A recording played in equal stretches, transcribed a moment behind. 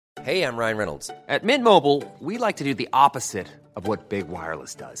Hey, I'm Ryan Reynolds. At Mint Mobile, we like to do the opposite of what Big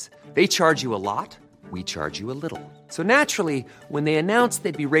Wireless does. They charge you a lot, we charge you a little. So naturally, when they announced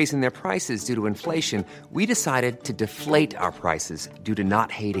they'd be raising their prices due to inflation, we decided to deflate our prices due to not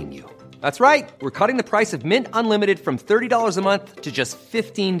hating you. That's right. We're cutting the price of Mint Unlimited from $30 a month to just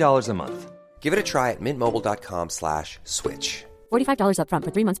 $15 a month. Give it a try at mintmobile.com/switch. $45 up front for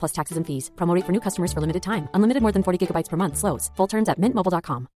 3 months plus taxes and fees. Promo rate for new customers for limited time. Unlimited more than 40 gigabytes per month. Slows full terms at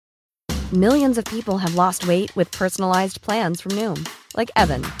mintmobile.com. Millions of people have lost weight with personalized plans from Noom. Like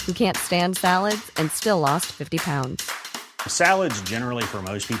Evan, who can't stand salads and still lost 50 pounds. Salads generally for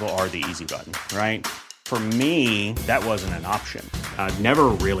most people are the easy button, right? For me, that wasn't an option. I never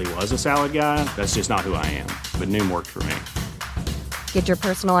really was a salad guy. That's just not who I am. But Noom worked for me. Get your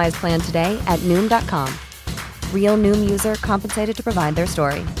personalized plan today at Noom.com. Real Noom user compensated to provide their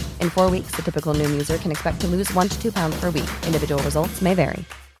story. In 4 weeks, the typical Noom user can expect to lose 1 to 2 pounds per week. Individual results may vary.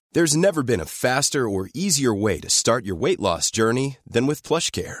 There's never been a faster or easier way to start your weight loss journey than with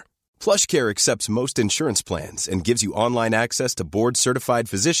PlushCare. PlushCare accepts most insurance plans and gives you online access to board-certified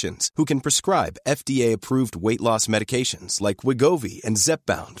physicians who can prescribe FDA-approved weight loss medications like Wegovy and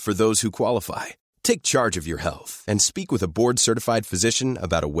Zepbound for those who qualify. Take charge of your health and speak with a board-certified physician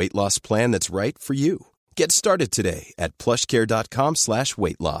about a weight loss plan that's right for you. Get started today at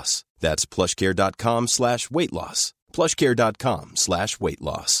plushcare.com/weight-loss. That's plushcare.com/weight-loss.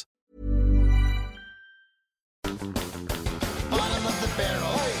 plushcare.com/weight-loss. Bottom of the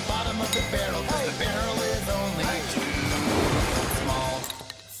barrel, bottom of the barrel, 'cause the barrel is only too small.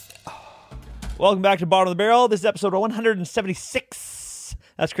 Welcome back to Bottom of the Barrel. This is episode 176.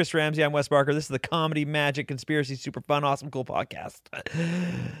 That's Chris Ramsey. I'm Wes Barker. This is the Comedy, Magic, Conspiracy, Super Fun, Awesome, Cool podcast.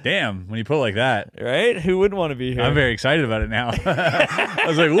 Damn, when you put it like that. Right? Who wouldn't want to be here? I'm very excited about it now. I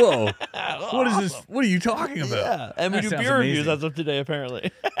was like, whoa, what is this? What are you talking about? Yeah, and we That do sounds beer reviews amazing. as of today,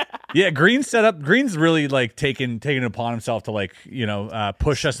 apparently. Yeah, Green's really like taken it upon himself to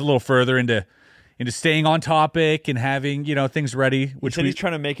push us a little further into staying on topic and having, things ready. Which he's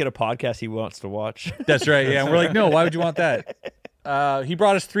trying to make it a podcast he wants to watch. That's right. Yeah, and we're like, no, why would you want that? He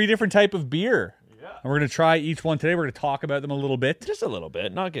brought us 3 different type of beer. Yeah. And we're going to try each one today. We're going to talk about them a little bit. Just a little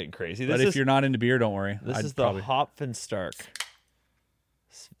bit, not getting crazy. But if you're not into beer, don't worry. This is the Hopfenstark.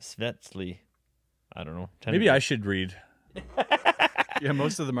 Svetsli. I don't know. Maybe I should read. Yeah,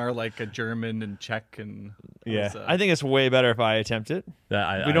 most of them are like a German and Czech and I think it's way better if I attempt it.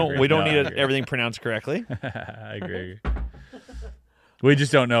 We don't need everything pronounced correctly. I agree. We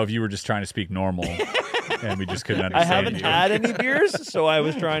just don't know if you were just trying to speak normal and we just couldn't understand I haven't had any beers, so I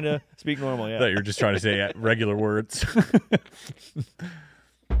was trying to speak normal. Yeah, I thought you were just trying to say regular words.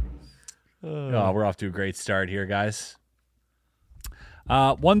 We're off to a great start here, guys.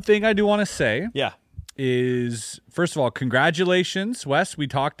 One thing I do want to say, is first of all, congratulations, Wes. We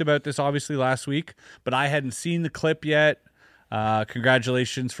talked about this obviously last week, but I hadn't seen the clip yet.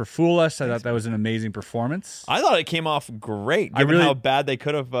 Congratulations for Fool Us. I thought that was an amazing performance. I thought it came off great, given how bad they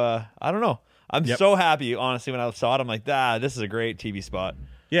could have. I don't know. I'm so happy, honestly, when I saw it. I'm like, this is a great TV spot.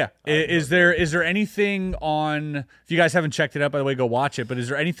 Yeah. Is there anything on? If you guys haven't checked it out, by the way, go watch it. But is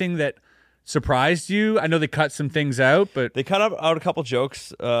there anything that surprised you? I know they cut some things out, but they cut out a couple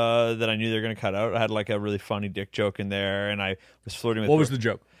jokes that I knew they were going to cut out. I had like a really funny dick joke in there, and I was flirting with. What was the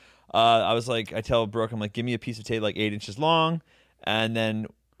joke? I was like, I tell Brooke, I'm like, give me a piece of tape like 8 inches long, and then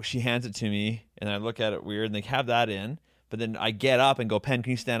she hands it to me, and I look at it weird, and they have that in. But then I get up and go, Pen,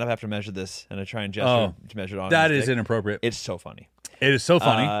 can you stand up? I have to measure this, and I try and gesture to measure it on. That is inappropriate. It's so funny. It is so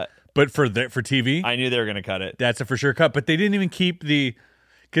funny. But for TV, I knew they were going to cut it. That's a for sure cut. But they didn't even keep the.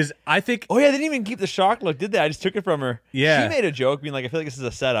 Because I think... Oh, yeah, they didn't even keep the shock look, did they? I just took it from her. Yeah. She made a joke, being like, I feel like this is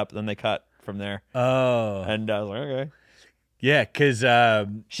a setup. Then they cut from there. Oh. And I was like, okay. Yeah, because...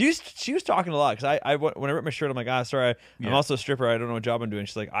 she was talking a lot. Because when I ripped my shirt, I'm like, sorry, I'm also a stripper. I don't know what job I'm doing.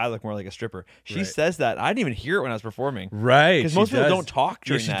 She's like, I look more like a stripper. She says that. I didn't even hear it when I was performing. Right. Because most people don't talk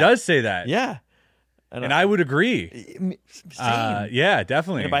during that. She does say that. Yeah. And I would agree. Same. Yeah,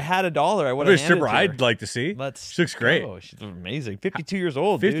 definitely. And if I had $1, I would have handed stripper it to her. I'd like to see. She looks great. Oh, she's amazing. 52 years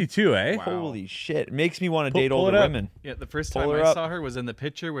old, 52, dude. eh? Wow. Holy shit. It makes me want to date older women. Yeah, the first time I saw her was in the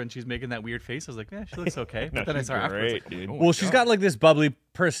picture when she's making that weird face. I was like, she looks okay. But then I saw her afterwards. Like, dude. Well, she's got like this bubbly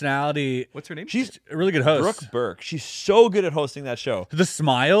personality. What's her name? She's a really good host. Brooke Burke. She's so good at hosting that show. The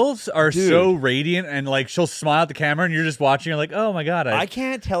smiles are so radiant, and like she'll smile at the camera, and you're just watching. You're like, oh my god, I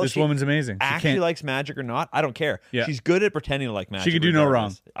can't tell this woman's amazing. She actually likes magic or not. I don't care. Yeah. She's good at pretending to like magic. She could do no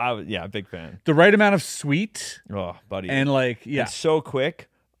wrong. Big fan. The right amount of sweet. Oh, buddy. And like, and so quick.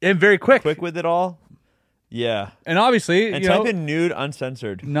 And very quick. Quick with it all. Yeah. And obviously, and type in nude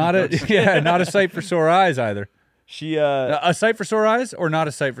uncensored. Not a sight for sore eyes either. She A sight for sore eyes or not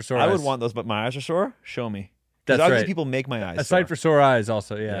a sight for sore eyes? I would want those, but my eyes are sore. Show me. That's Obviously right. people make my eyes a sore. sight for sore eyes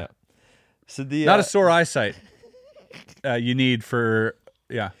also, yeah. So the Not a sore eyesight you need for,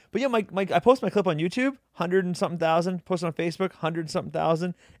 yeah. But yeah, I post my clip on YouTube, 100 and something thousand. Post it on Facebook, 100 and something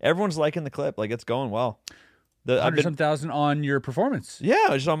thousand. Everyone's liking the clip. Like, it's going well. 100 thousand on your performance. Yeah,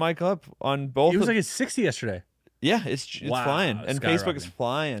 just on my clip on both. It was like at 60 yesterday. Yeah, it's Wow, flying, and Facebook is skyrocketing.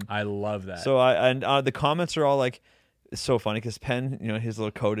 flying. I love that. So the comments are all like, it's so funny because Penn, his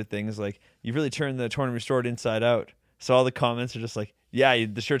little coded thing is like, you really turned the Torn and Restored inside out. So all the comments are just like, yeah,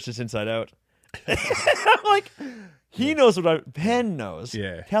 the shirt's just inside out. I'm like, he knows what Penn knows.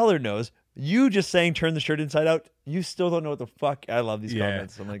 Yeah. Keller knows. You just saying turn the shirt inside out, you still don't know what the fuck. I love these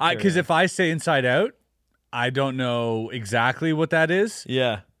comments. I'm like, because if I say inside out, I don't know exactly what that is.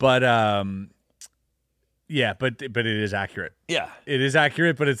 yeah, But yeah, but it is accurate. yeah, It is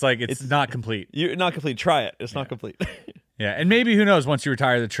accurate, but it's like it's not complete. you're not complete. Try it. It's not complete. Yeah, and maybe who knows? Once you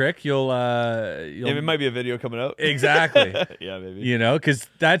retire the trick, you'll It might be a video coming out. exactly. Yeah, maybe. Because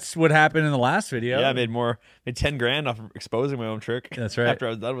that's what happened in the last video. Yeah, I made $10,000 off of exposing my own trick. That's right. After I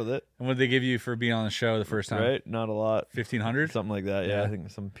was done with it. And what did they give you for being on the show the first time? Right? Not a lot. 1,500. Something like that. Yeah, Yeah. I think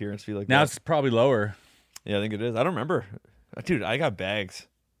some appearance fee like Now that. it's probably lower. Yeah, I think it is. I don't remember. Dude, I got bags.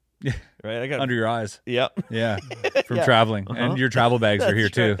 Yeah. Right? I got Under your eyes. Yep. Yeah, from Yeah. traveling, and your travel bags are here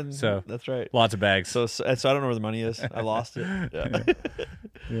That's too. right. So That's right. lots of bags. So I don't know where the money is. I lost it.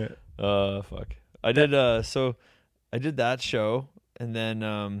 Yeah. Yeah. Fuck. I did I did that show, and then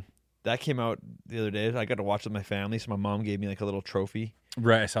that came out the other day. I got to watch it with my family, so my mom gave me like a little trophy.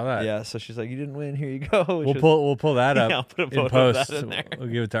 Right, I saw that. Yeah, so she's like, "You didn't win. Here you go." We'll pull that up Yeah, I'll put a in photo of post. that in there. We'll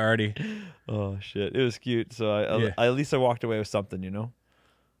give it to Artie. Oh shit, it was cute. So Yeah. I at least I walked away with something,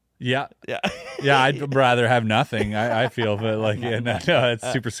 Yeah, Yeah. yeah. I'd rather have nothing. I feel, but like, yeah, no,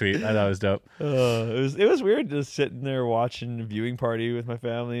 it's super sweet. I thought it was dope. It was weird just sitting there watching a viewing party with my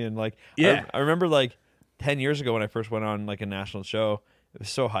family, and like Yeah. I remember like 10 years ago when I first went on like a national show, it was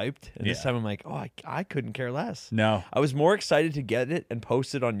so hyped, and this Yeah. time I'm like, oh, I couldn't care less. No, I was more excited to get it and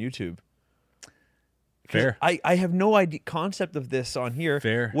post it on YouTube. 'Cause fair. I have no idea concept of this on here.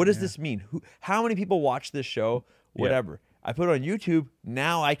 Fair, What does yeah. this mean? How many people watch this show? Whatever. I put it on YouTube.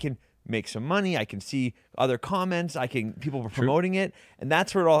 Now I can make some money. I can see other comments. People are promoting it, and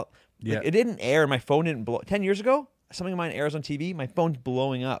that's where it all. Yeah. Like, it didn't air. My phone didn't blow. 10 years ago, something of mine airs on TV. My phone's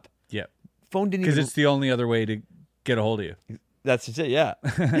blowing up. Yeah, Phone didn't because even. it's the only other way to get a hold of you. That's just it. Yeah,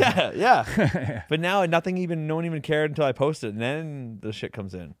 yeah. But now no one even cared until I posted, and then the shit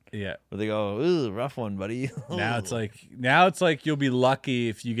comes in. Yeah. Where they go, "Ooh, rough one, buddy." Now it's like you'll be lucky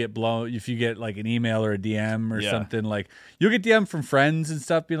if you get like an email or a DM or Yeah. something. Like you'll get DM from friends and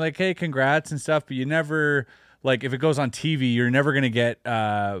stuff being like, hey, congrats and stuff, but you never, like, if it goes on TV, you're never gonna get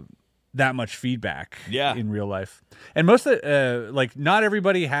that much feedback in real life. And most of like not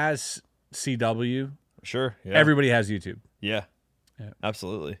everybody has CW. Sure. Yeah. Everybody has YouTube. Yeah. Yeah.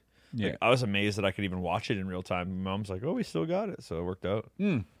 Absolutely. Yeah. Like, I was amazed that I could even watch it in real time. My mom's like, "Oh, we still got it," so it worked out.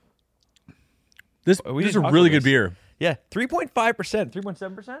 This We is didn't a talk really about good this. beer. Yeah, 3.5%,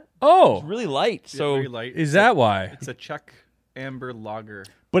 3.7%. Oh, It's really light. So very light. is that why? It's a Czech amber lager.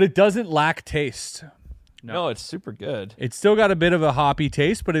 But it doesn't lack taste. no, it's super good. It's still got a bit of a hoppy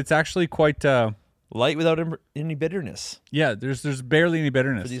taste, but it's actually quite Light without any bitterness. yeah, there's barely any For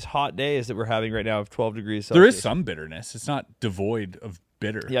bitterness. these hot days that we're having right now of 12 degrees Celsius. There is some bitterness. It's not devoid of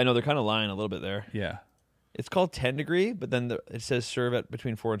bitter. Yeah, I know they're kind of lying a little bit there. Yeah. It's called 10 degree, but then it says serve at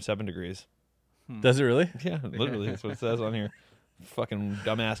between 4 and 7 degrees. Does it really? Yeah, literally, that's what it says on here. Fucking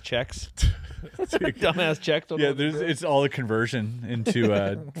dumbass checks. Dumbass checks. don't know Yeah, what to do. it's all a conversion into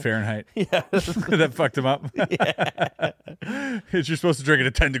Fahrenheit. Yeah. That fucked him up. You're supposed to drink it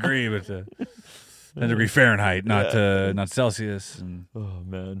at 10 degree, but 10 degree Fahrenheit, not Celsius. And Oh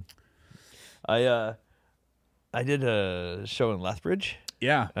man, I did a show in Lethbridge.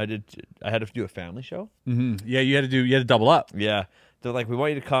 yeah, I had to do a family show. yeah, you had to double up. Yeah, they're like, "We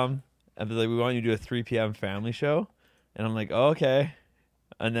want you to come," and they're like, "We want you to do a 3 p.m. family show," and I'm like, "Oh, okay."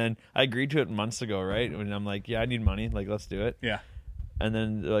 And then I agreed to it months ago, right? And I'm like, "Yeah, I need money. Like, let's do it." Yeah. And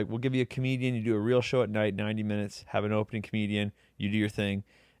then they're like, "We'll give you a comedian. You do a real show at night, 90 minutes. Have an opening comedian. You do your thing,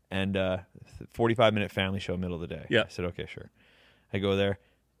 and 45-minute family show middle of the day." Yeah. I said, "Okay, sure." I go there,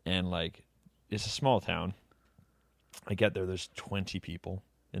 and like, it's a small town. I get there. There's 20 people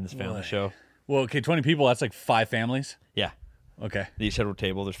in this family Boy. show. Well, okay, 20 people. That's like 5 families. Yeah. Okay, They each had a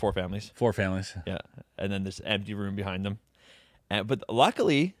table. There's 4 families. 4 families. Yeah. And then there's an empty room behind them. But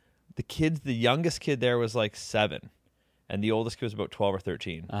luckily, the youngest kid there was like 7. And the oldest kid was about 12 or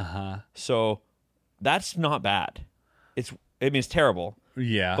 13. Uh huh. So that's not bad. It's terrible.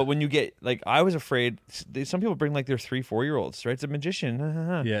 Yeah. But when you get like, I was afraid. Some people bring like their 3-4-year-olds, right? It's a magician.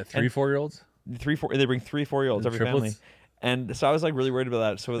 Yeah, 3-4-year-olds. 3-4. They bring 3-4-year-olds every Triplets? family. And so I was like really worried about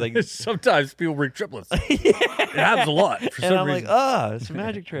that. So like Sometimes people bring triplets. It happens a lot for and some I'm reason. like, it's a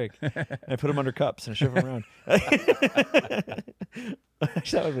magic trick. And I put them under cups and I shift them around.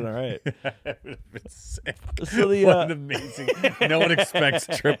 Actually, that would have been all right. That would have been sick. So the What an amazing. No one expects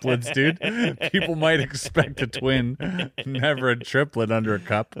triplets, dude. People might expect a twin, never a triplet under a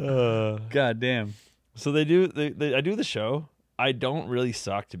cup. God damn. so they do. I do the show. I don't really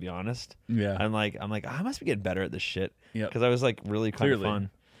suck, to be honest. Yeah. I'm like, I must be getting better at this shit. Yep. Because I was like really kind of Clearly. fun.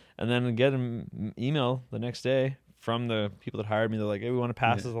 And then I get an email the next day from the people that hired me. They're like, hey, we want to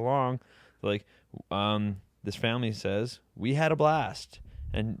pass this along. They're like, this family says, we had a blast.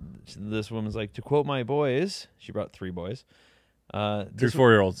 And this woman's like, to quote my boys, she brought 3 boys.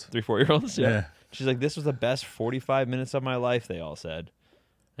 3-4-year-olds. 3-4-year-olds, yeah. Yeah. She's like, this was the best 45 minutes of my life, they all said.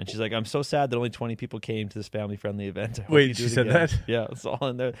 And she's like, I'm so sad that only 20 people came to this family-friendly event. I hope Wait, you do she it said again." that? Yeah, it's all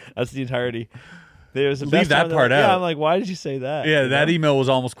in there. That's the entirety. There's the Leave best that time. They're part like, out. Yeah, I'm like, why did you say that? Yeah, You that know? email was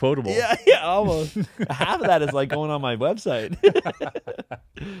almost quotable. Yeah, almost. Half of that is like going on my website.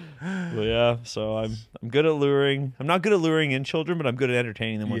 Well, yeah, so I'm good at luring. I'm not good at luring in children, but I'm good at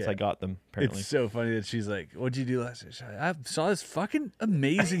entertaining them once Yeah. I got them, apparently. It's so funny that she's like, what'd you do last night? I saw this fucking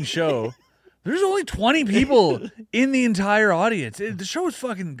amazing show. There's only 20 people in the entire audience. The show was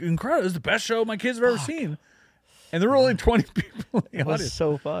fucking incredible. It was the best show my kids have ever seen. And there were only 20 people in the It was audience.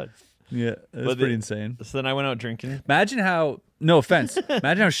 so fun. Yeah, that's But pretty insane. So then I went out drinking. Imagine how, no offense,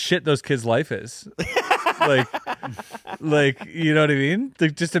 imagine how shit those kids' life is. like, you know what I mean?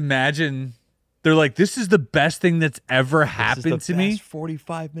 Like, just imagine, they're like, this is the best thing that's ever happened This is to the me best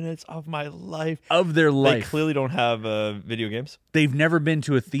 45 minutes of my life. of their They life. clearly don't have video games. They've never been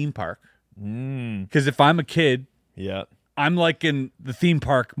to a theme park. Because if I'm a kid, Yeah. I'm like in the theme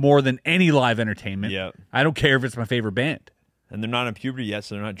park more than any live entertainment. Yeah. I don't care if it's my favorite band. And they're not in puberty yet,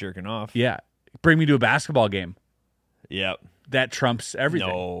 so they're not jerking off. Yeah. Bring me to a basketball game. Yeah. That trumps everything.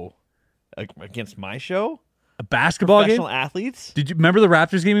 No. Like, against my show? A basketball game? Professional athletes? Did you remember the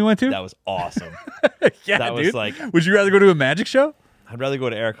Raptors game we went to? That was awesome. yeah, that was dude. like- Would you rather go to a magic show? I'd rather go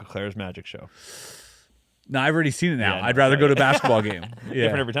to Erica Claire's magic show. No, I've already seen it now. Yeah, I'd no, rather go sorry. to a basketball game. Yeah.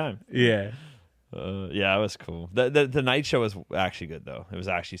 Different every time. Yeah. Yeah, it was cool. The night show was actually good though. It was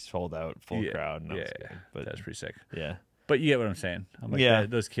actually sold out, full Yeah. crowd. And that Yeah. was good. But That's pretty sick. yeah, But you get what I'm saying. I'm like, yeah.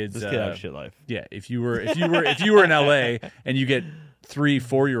 those kids. This kid have shit life. Yeah, if you were in LA and you get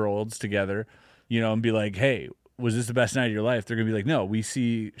 3-4-year-olds together, and be like, hey, was this the best night of your life? They're gonna be like, no, we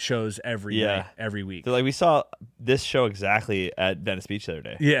see shows every night, every week. They're like, we saw this show exactly at Venice Beach the other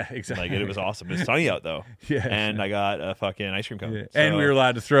day. Yeah, exactly. Like it was awesome. It was sunny out though. Yeah. And I got a fucking ice cream cone. Yeah. So- And we were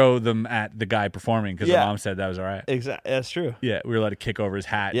allowed to throw them at the guy performing because Yeah. the mom said that was all right. Exactly. That's true. Yeah, we were allowed to kick over his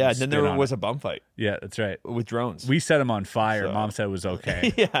hat. Yeah. and And then spit there on was it. a bum fight Yeah, that's right. with drones. We set him on fire. So- Mom said it was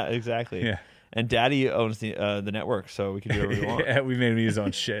okay. yeah, exactly. Yeah. And Daddy owns the network, so we can do whatever we want. Yeah, we made him eat his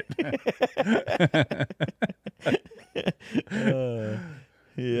own shit.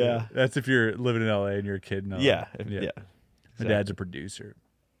 Yeah. That's if you're living in LA and you're a kid. No. Yeah. My Exactly. dad's a producer.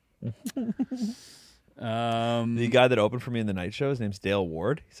 The guy that opened for me in the night show, his name's Dale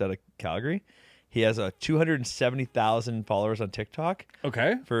Ward. He's out of Calgary. He has 270,000 followers on TikTok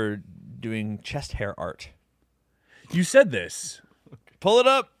Okay. for doing chest hair art. You said this. Pull it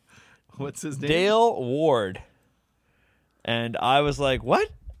up. What's his name? Dale Ward. And I was like, what?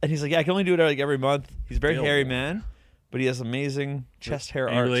 And he's like, yeah, I can only do it like every month. He's a very Dale hairy Ward. man, but he has amazing chest hair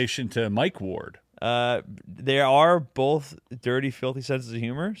In art. relation to Mike Ward. They are both dirty, filthy senses of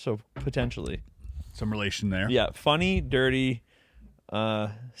humor, so potentially. Some relation there. Yeah, funny, dirty,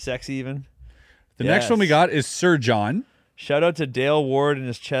 sexy even. The next one we got is Sir John. Shout out to Dale Ward and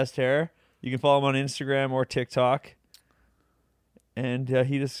his chest hair. You can follow him on Instagram or TikTok. And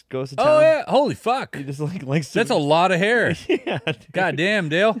he just goes to town. Oh, yeah. Holy fuck. He just likes to... That's a lot of hair. yeah. dude. God damn,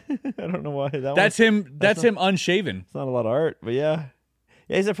 Dale. I don't know why that That's one. him. That's him unshaven. It's not a lot of art, but yeah.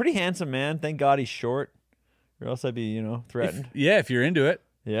 Yeah, he's a pretty handsome man. Thank God he's short. Or else I'd be, threatened. If you're into it.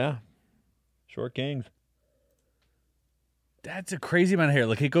 Yeah. Short kings. That's a crazy amount of hair.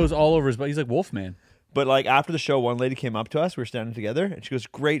 Like, it goes all over his butt. He's like Wolfman. But like after the show, one lady came up to us. We were standing together, and she goes,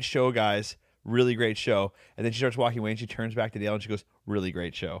 "Great show, guys. Really great show." And then she starts walking away, and she turns back to Dale, and she goes, "Really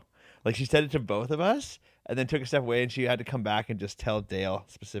great show." Like she said it to both of us, and then took a step away, and she had to come back and just tell Dale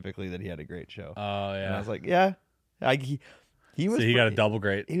specifically that he had a great show. Oh, yeah. And I was like, "Yeah." He was. So he got a pretty- double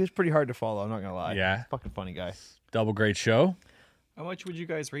great. He was pretty hard to follow. I'm not gonna lie. Yeah. He's a fucking funny guy. Double great show. How much would you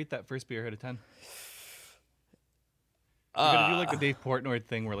guys rate that first beer out of 10? You're gonna do like the Dave Portnoy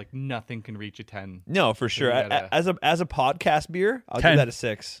thing where like nothing can reach a 10. No, for sure. you gotta- As a podcast beer, I'll 10. give that a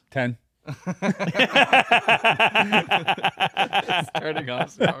 6. 10. Starting off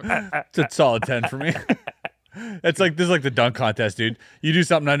strong. It's a solid 10 for me. It's like this is like the dunk contest, dude. You do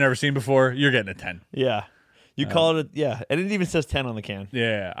something I've never seen before, you're getting a 10. Yeah. You call it yeah. And it even says 10 on the can.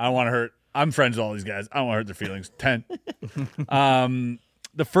 Yeah, I don't want to hurt. I'm friends with all these guys. I don't want to hurt their feelings. 10.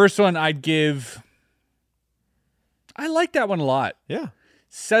 The first one I'd give. I like that one a lot. Yeah.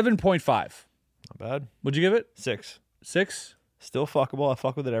 7.5. Not bad. Would you give it? 6. 6? Still fuckable. I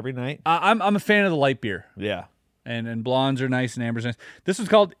fuck with it every night. I'm a fan of the light beer, Yeah. and blondes are nice and amber's nice. This one's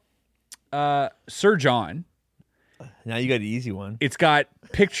called Sir John. Now you got an easy one. It's got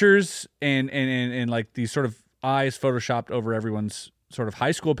pictures and like these sort of eyes photoshopped over everyone's sort of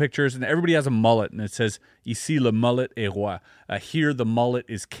high school pictures, and everybody has a mullet, and it says "Ici le mullet est roi." Here the mullet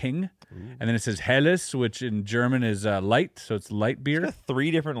is king. And then it says Helles, which in German is light, so it's light beer. Got 3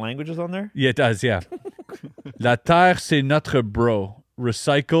 different languages on there. Yeah, it does, yeah. La terre, c'est notre bro.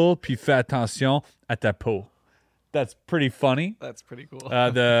 Recycle, puis fais attention à ta peau. That's pretty funny. That's pretty cool.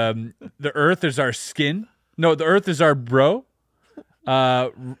 The earth is our skin. No, the earth is our bro.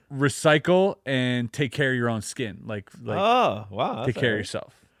 Recycle and take care of your own skin. Like Oh, wow. take care of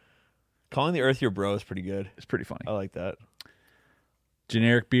yourself. Calling the earth your bro is pretty good. It's pretty funny. I like that.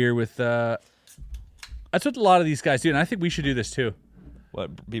 Generic beer with that's what a lot of these guys do, and I think we should do this too.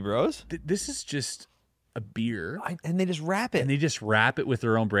 What, be bros? This is just a beer, And they just wrap it. and they just wrap it with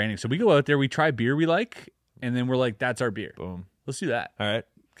their own branding. So we go out there, we try beer we like, and then we're like, that's our beer. Boom. Let's do that. All right.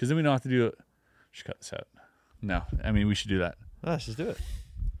 Because then we don't have to do it. Should cut this out. No, I mean, we should do that. Let's just do it.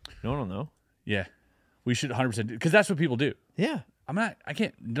 No one will know. Yeah. We should 100% do because that's what people do. Yeah. Don't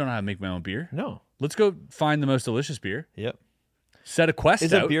know how to make my own beer. No. Let's go find the most delicious beer. Yep. Set a quest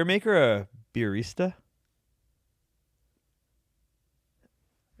Is out. a beer maker a beerista?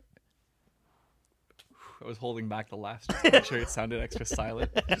 I was holding back the laughs just to make sure it sounded extra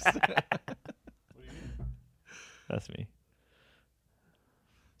silent. That's me.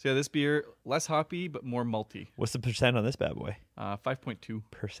 So yeah, this beer, less hoppy, but more malty. What's the percent on this bad boy? 5.2.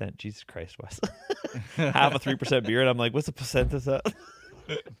 Percent. Jesus Christ, Wes. Have a 3% beer, and I'm like, what's the percent of that?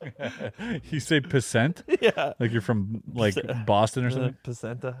 You say percent? Yeah. Like you're from like Boston or something?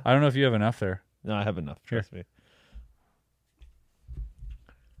 Percenta. I don't know if you have enough there. No, I have enough. Trust me.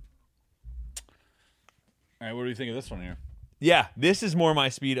 All right, what do you think of this one here? Yeah, this is more my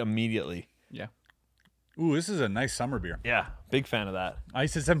speed immediately. Yeah. Ooh, this is a nice summer beer. Yeah, big fan of that. I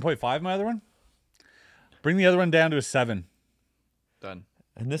said 7.5, my other one. Bring the other one down to a 7. Done.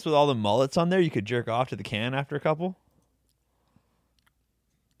 And this with all the mullets on there, you could jerk off to the can after a couple.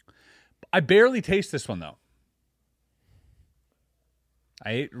 I barely taste this one, though.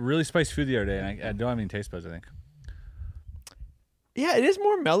 I ate really spicy food the other day, and I don't have any taste buds, I think. Yeah, it is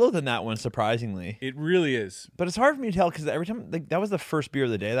more mellow than that one, surprisingly. It really is. But it's hard for me to tell because every time, like, that was the first beer of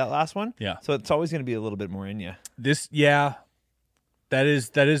the day, that last one. Yeah. So it's always going to be a little bit more in you. This, yeah, that is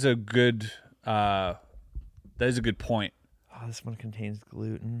a good point. Oh, this one contains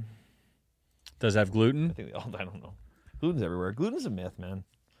gluten. Does it have gluten? I think I don't know. Gluten's everywhere. Gluten's a myth, man.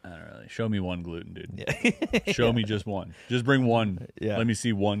 I don't really. Show me one gluten, dude. Yeah. Show me just one. Just bring one. Yeah. Let me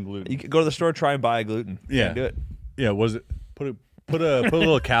see one gluten. You could go to the store, try and buy a gluten. Yeah. Can't do it. Yeah. Was it put a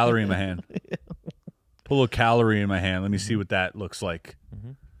little calorie in my hand? Put a little calorie in my hand. Let me see what that looks like.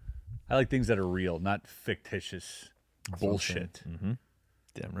 Mm-hmm. I like things that are real, not fictitious bullshit. Mm-hmm.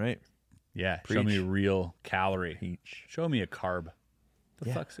 Damn right. Yeah. Show me a real calorie. Peach. Show me a carb. The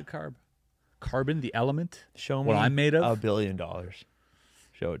Yeah. fuck's a carb? Carbon, the element. Show me what I'm made of. $1 billion.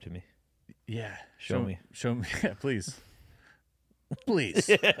 Show it to me. Yeah. Show me. Show me. Yeah, please. Please.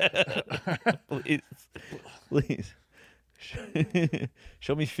 Please. Please.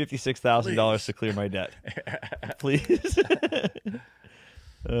 Show me $56,000 to clear my debt. Please.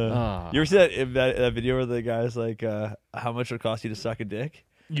 You ever see that video where the guy's like, how much would it cost you to suck a dick?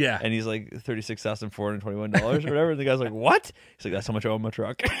 Yeah. And he's like $36,421 or whatever. And the guy's like, what? He's like, that's how much I owe my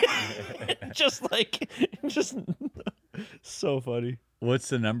truck. just so funny. What's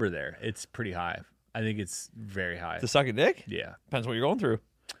the number there? It's pretty high. I think it's very high. To suck a dick? Yeah. Depends what you're going through.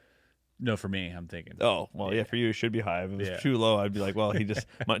 No, for me, I'm thinking. Oh, well, yeah, for you, it should be high. If it was Yeah. too low, I'd be like, well, he just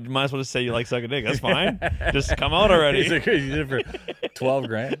might as well just say you like sucking dick. That's fine. Just come out already. He's like, you did it for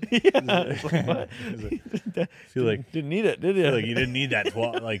 $12,000. Yeah. Feel like Didn't need it, did you? like you didn't need that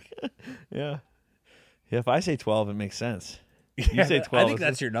 12. Like, Yeah. Yeah, if I say 12, it makes sense. You yeah, say 12. I think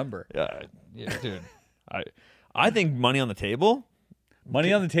that's your number. Yeah, dude. I think money on the table.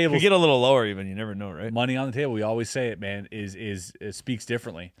 Money on the table. You get a little lower even. You never know, right? Money on the table. We always say it, man. Is speaks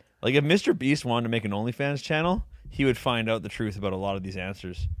differently. Like if Mr. Beast wanted to make an OnlyFans channel, he would find out the truth about a lot of these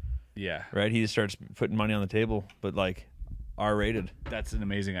answers. Yeah. Right? He just starts putting money on the table, but like R-rated. That's an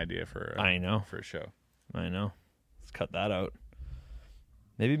amazing idea for I know. for a show. I know. Let's cut that out.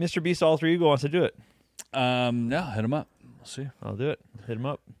 Maybe Mr. Beast Alter Ego wants to do it. No, hit him up. We'll see. I'll do it. Hit him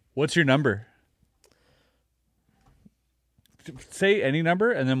up. What's your number? Say any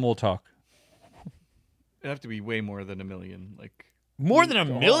number, and then we'll talk. It'd have to be way more than $1 million. Like More than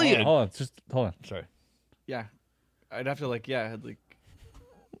 $1 million? Hold on. Just hold on. Sorry. yeah, I'd have to like It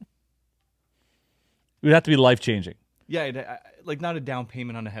would have to be life changing. like not a down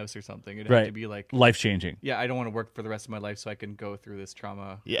payment on a house or something. It'd Right. have to be like Life changing. yeah, I don't want to work for the rest of my life so I can go through this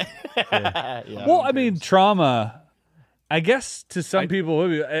trauma. Yeah. Well, I mean, trauma. I guess to some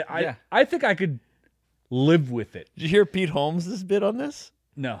people, Yeah. I think I could live with it. Did you hear Pete Holmes' bit on this?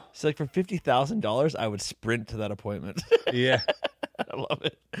 No. It's like for $50,000, I would sprint to that appointment. Yeah. I love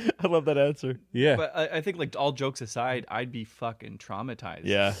it. I love that answer. Yeah. But I think like all jokes aside, I'd be fucking traumatized.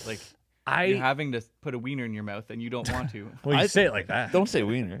 Yeah. Like you're having to put a wiener in your mouth and you don't want to. Well, you say it like that. Don't say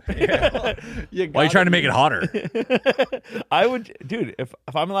wiener. Why are you trying to make it hotter? I would, dude. If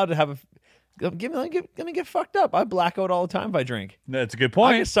I'm allowed to have a, let me get fucked up. I black out all the time if I drink. That's a good I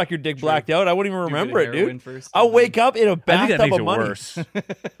point. can suck your dick blacked out. I wouldn't even remember it, heroin dude. first, I'll and wake up in a I think bathtub that makes of it money. worse.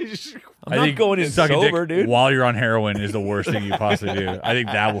 I'm not going in sucking sober, dick dude. while you're on heroin is the worst thing you possibly do. I think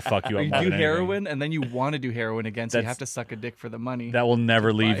that will fuck you up. You more do than anything. heroin and then you want to do heroin again, so you That's- have to suck a dick for the money. That will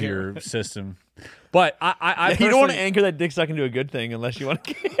never leave buy your heroin. system. But I You don't want to personally- anchor that dick suck into a good thing unless you want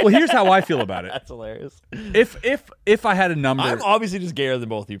to. Well, here's how I feel about it. That's hilarious. If I had a number, I'm obviously just gayer than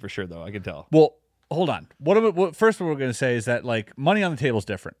both of you for sure, though. I can tell. well, hold on. First, what we're going to say is that like money on the table is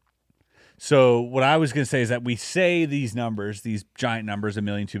different. So what I was going to say is that we say these numbers, these giant numbers, $1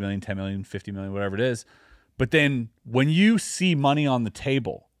 million, $2 million, $10 million, $50 million, whatever it is. But then when you see money on the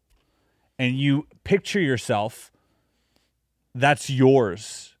table and you picture yourself, that's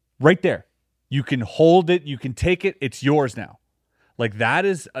yours right there. You can hold it. You can take it. It's yours now. Like that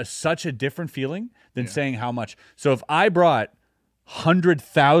is such a different feeling than saying how much. So if I brought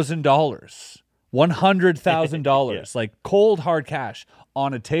 $100,000, $100,000, like cold hard cash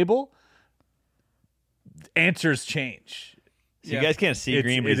on a table, answers change. So you guys can't see It's-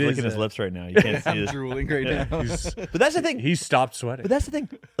 Green, but it he's licking is his a- lips right now. You can't see I'm this. drooling right now. But that's the thing. He stopped sweating. But that's the thing.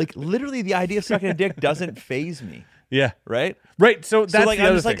 Like literally, the idea of sucking a dick doesn't phase me. Yeah. Right. Right. So that's So like the I'm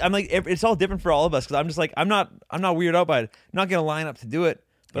other just thing. like I'm like it's all different for all of us because I'm just like I'm not weirded out by it. I'm not gonna line up to do it.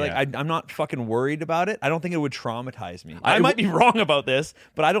 But Yeah. like I'm not fucking worried about it. I don't think it would traumatize me. I might be wrong about this,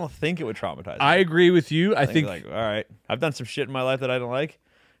 but I don't think it would traumatize me. I agree with you. I think like all right, I've done some shit in my life that I don't like.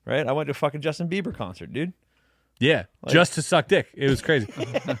 Right? I went to a fucking Justin Bieber concert, dude. yeah, just to suck dick. It was crazy.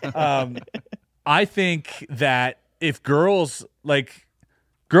 I think that if girls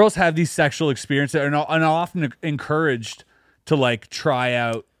have these sexual experiences and are often encouraged to like try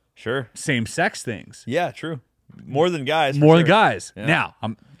out Sure. same sex things. Yeah, true. More than guys. for More than sure. guys. Yeah. Now,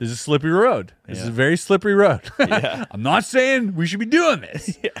 this is a slippery road. This is Yeah. a very slippery road. Yeah. I'm not saying we should be doing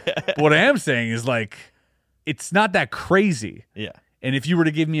this. But what I am saying is like, it's not that crazy. Yeah. And if you were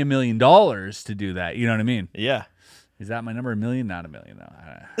to give me $1 million to do that, you know what I mean? Yeah. Is that my number? $1 million? Not $1 million, though.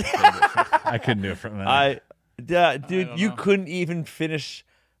 I couldn't do it from that. Dude, you couldn't even finish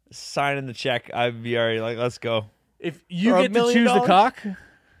signing the check. I'd be already like, let's go. If you For get $1 to million choose the cock,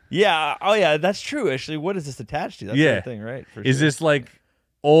 Yeah. Oh, yeah. That's true. Actually, what is this attached to? That's yeah. the thing, right? For Is sure. this like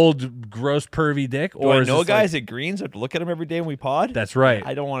old, gross, pervy dick? Do I is know this guys like, at Greens? I have to look at them every day when we pod. that's right.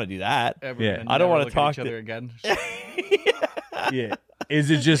 I don't want to do that. Yeah. And I don't never wanna look at talk each to- other again. Yeah. Is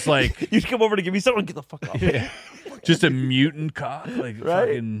it just like You'd come over to give me something. Get the fuck off. just a mutant cock? Like Right?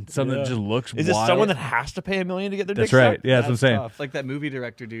 fucking something that just looks Is this wild? someone that has to pay $1 million to get their That's dick right. sucked? Yeah, that's what I'm saying. tough. Like that movie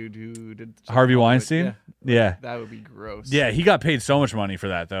director dude who did Harvey Hollywood. Weinstein? Yeah, Yeah. that would be gross. Yeah, he got paid so much money for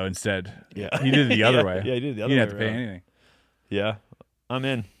that though. Instead, Yeah. he did it the other Yeah, way. yeah, he did it the other He way didn't have to pay around. anything. Yeah. I'm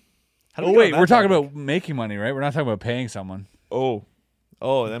in. How do Oh we get wait, on we're that talking topic? about making money, right? We're not talking about paying someone. Oh,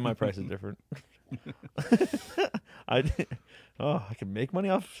 then my price is different. I can make money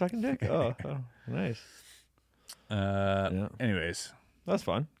off sucking dick. Oh, nice. Anyways, That's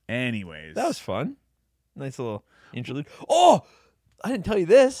fun. that was fun. Nice little interlude. Oh, I didn't tell you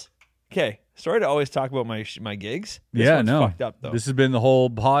this. Okay, sorry to always talk about my gigs. This yeah, one's no. fucked up though. This has been the whole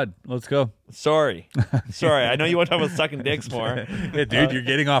pod. Let's go. Sorry. I know you want to talk about sucking dicks more. Yeah, dude, you're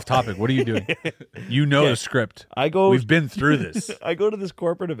getting off topic. What are you doing? You know the script. We've been through this. I go to this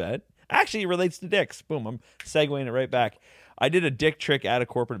corporate event. Actually, it relates to dicks. Boom, I'm segueing it right back. I did a dick trick at a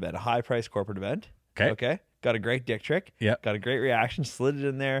corporate event, a high-priced corporate event. Okay. Got a great dick trick. Yeah. Got a great reaction. Slid it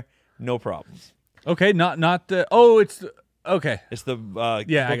in there. No problems. Okay, not the. Oh, it's the. Okay. It's the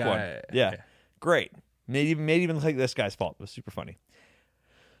Yeah, I book got one. it. Yeah. Okay. Great. Made even look like this guy's fault. It was super funny.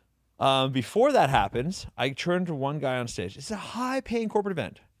 Before that happens, I turned to one guy on stage. It's a high-paying corporate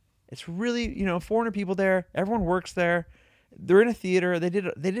event. It's really, 400 people there. Everyone works there. They're in a theater. They did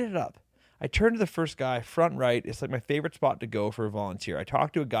it up. I turned to the first guy, front right. It's like my favorite spot to go for a volunteer. I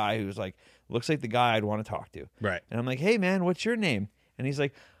talked to a guy who's like, looks like the guy I'd want to talk to. Right. And I'm like, hey, man, what's your name? And he's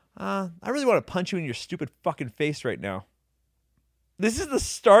like, I really want to punch you in your stupid fucking face right now. This is the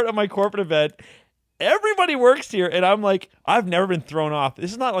start of my corporate event. Everybody works here, and I'm like, I've never been thrown off.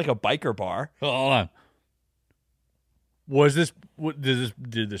 This is not like a biker bar. Hold on.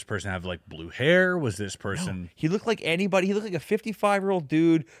 Did this person have like blue hair? Was this person? No, he looked like anybody. He looked like a 55-year-old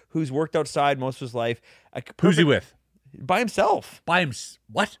dude who's worked outside most of his life. Who's he with? By himself.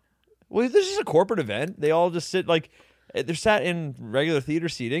 What? Well, this is a corporate event. They all just sit like they're sat in regular theater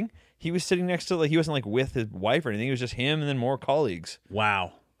seating. He was sitting next to he wasn't like with his wife or anything. It was just him and then more colleagues.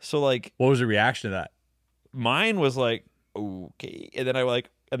 Wow. So like, what was the reaction to that? Mine was like, okay, and then I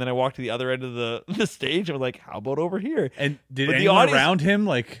walked to the other end of the stage. I was like, how about over here? And did anyone around him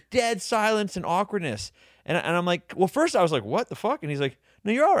like dead silence and awkwardness? And I'm like, well, first I was like, what the fuck? And he's like,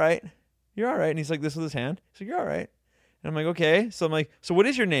 no, you're all right. You're all right. And he's like this with his hand. He's like, you're all right. And I'm like, okay. So I'm like, so what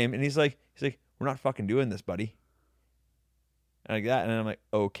is your name? And he's like, we're not fucking doing this, buddy. And like that. And I'm like,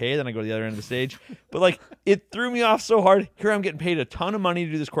 okay. Then I go to the other end of the stage. But like, it threw me off so hard. Here I'm getting paid a ton of money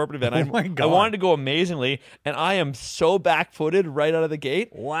to do this corporate event. Oh my God. I wanted to go amazingly. And I am so back-footed right out of the gate.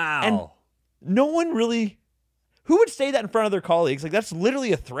 Wow. And no one really... Who would say that in front of their colleagues? Like, that's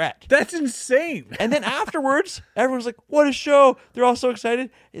literally a threat. That's insane. And then afterwards, everyone's like, what a show. They're all so excited.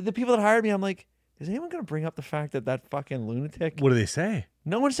 The people that hired me, I'm like, is anyone going to bring up the fact that fucking lunatic... What do they say?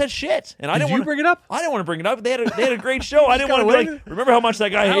 No one said shit. And I Did didn't you want bring it up? I didn't want to bring it up. They had a great show. I didn't want to be like, remember how much that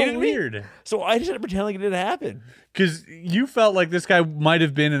guy hated weird. me? So I just had to pretend like it didn't happen. Because you felt like this guy might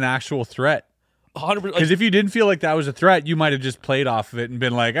have been an actual threat. 100%. Because if you didn't feel like that was a threat, you might have just played off of it and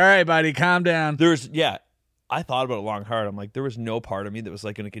been like, all right, buddy, calm down. I thought about it long hard. I'm like, there was no part of me that was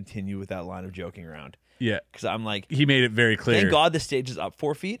like going to continue with that line of joking around. Yeah. Because I'm like, he made it very clear. Thank God the stage is up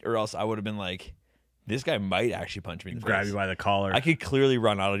 4 feet, or else I would have been like, this guy might actually punch me in the grab face. you by the collar. I could clearly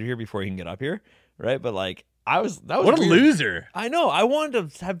run out of here before he can get up here, right? But like, that was what a weird. loser. I know. I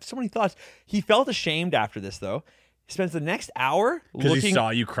wanted to have so many thoughts. He felt ashamed after this, though. He spends the next hour because he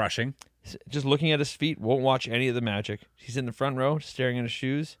saw you crushing, just looking at his feet. Won't watch any of the magic. He's in the front row, staring at his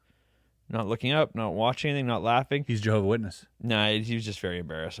shoes, not looking up, not watching anything, not laughing. He's Jehovah's Witness. Nah, he was just very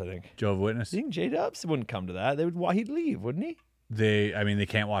embarrassed, I think. Jehovah's Witness. I think J-Dubs wouldn't come to that. He'd leave, wouldn't he? They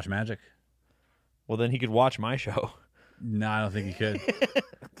can't watch magic. Well, then he could watch my show. No, I don't think he could.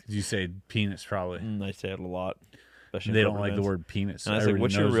 You say penis, probably. I say it a lot. They don't like the word penis. And I was like,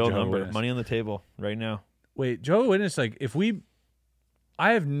 what's your real number? Money on the table right now. Wait, Jehovah's Witness, like,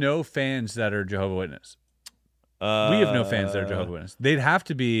 I have no fans that are Jehovah's Witness. We have no fans that are Jehovah's Witness. They'd have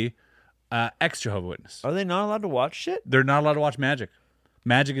to be ex-Jehovah's Witness. Are they not allowed to watch shit? They're not allowed to watch magic.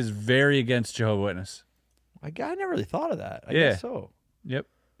 Magic is very against Jehovah's Witness. I never really thought of that. I guess so. Yep.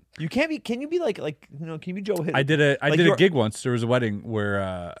 You can't be. Can you be like can you be Jehovah's? I did a gig once. There was a wedding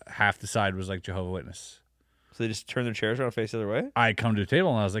where half the side was like Jehovah's Witness. So they just turn their chairs around and face the other way. I come to the table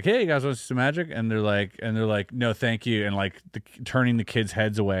and I was like, "Hey, you guys want to see some magic?" And they're like, "No, thank you." And like turning the kids'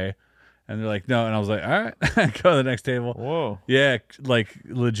 heads away, and they're like, "No." And I was like, "All right, go to the next table." Whoa. Yeah, like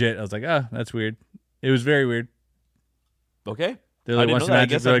legit. I was like, "Oh, that's weird." It was very weird. Okay. They're like, "Want some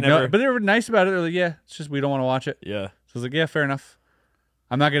magic?" They're like, "No," but they were nice about it. They're like, "Yeah, it's just we don't want to watch it." Yeah. So I was like, "Yeah, fair enough."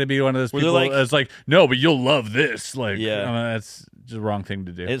 I'm not going to be one of those people that's like, no, but you'll love this. Like, that's just the wrong thing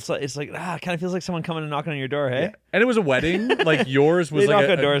to do. It's like it kind of feels like someone coming and knocking on your door, hey? Yeah. And it was a wedding. Like yours was they like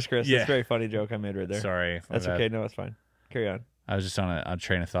knock on doors, Chris. Yeah. That's a very funny joke I made right there. Sorry. That's okay. No, it's fine. Carry on. I was just on a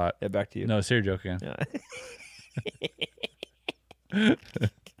train of thought. Yeah, back to you. No, serious joke again. Yeah.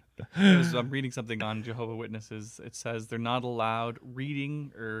 I'm reading something on Jehovah's Witnesses. It says they're not allowed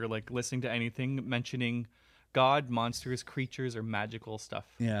reading or like listening to anything mentioning God, monsters, creatures, or magical stuff.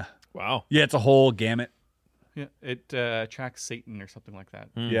 Yeah. Wow. Yeah, it's a whole gamut. Yeah, it attracts Satan or something like that.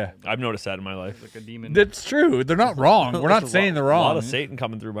 Yeah. I've noticed that in my life. Like a demon. That's true. They're not wrong. We're not saying they're wrong. A lot of Satan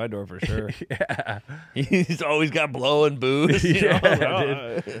coming through my door for sure. Yeah. He's always got blow and booze.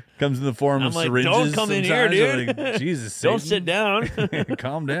 Dude. Comes in the form of like, syringes. don't come in here, dude. Like, Jesus, Satan. Don't sit down.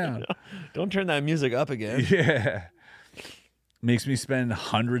 Calm down. Don't turn that music up again. Yeah. Makes me spend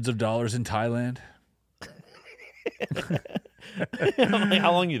hundreds of dollars in Thailand. I'm like,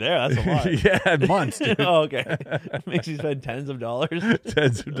 how long are you there? That's a lot. Yeah, months, dude. Oh, okay. Makes you spend tens of dollars.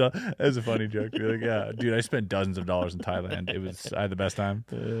 Tens of dollars. That's a funny joke. You're like, yeah, dude, I spent dozens of dollars in Thailand. I had the best time.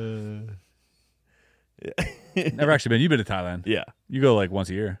 Yeah. Never actually been. You've been to Thailand. Yeah. You go like once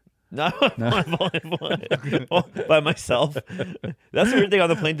a year. No, by myself. That's the weird thing on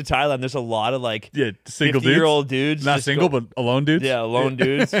the plane to Thailand. There's a lot of like single 50-year-old dudes. Not just single, but alone dudes. Yeah, alone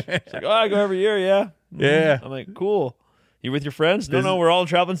dudes. It's like, I go every year. Yeah, Yeah. I'm like, cool. You with your friends? No, we're all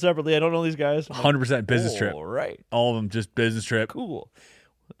traveling separately. I don't know these guys. 100% business trip. All right, All of them just business trip. cool.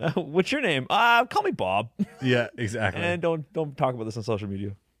 What's your name? Call me Bob. Yeah, exactly. And don't talk about this on social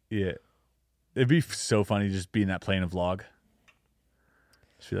media. Yeah. It'd be so funny just being that plane and vlog.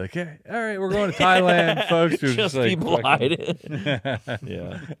 Just be like, hey, all right, we're going to Thailand, folks. We're Just like, be blinded.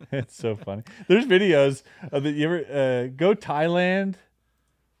 Yeah. It's so funny. There's videos of it. You ever go Thailand?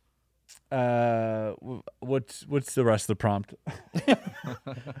 What's the rest of the prompt? I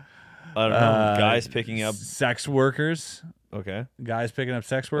don't know. Guys picking up. Sex workers. Okay. Guys picking up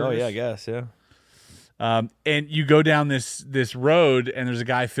sex workers. Oh yeah, I guess yeah. And you go down this road, and there's a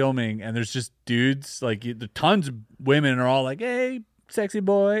guy filming, and there's just dudes like the tons of women are all like, "Hey, sexy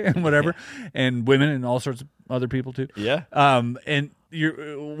boy," and whatever, and women and all sorts of other people too. Yeah. And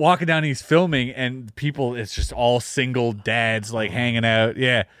you're walking down, he's filming, and people, it's just all single dads like hanging out.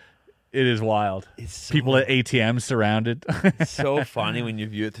 Yeah, it is wild. It's so, people at ATMs surrounded. It's so funny when you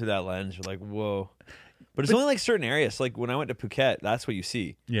view it through that lens. You're like, whoa. But it's only like certain areas. Like when I went to Phuket, that's what you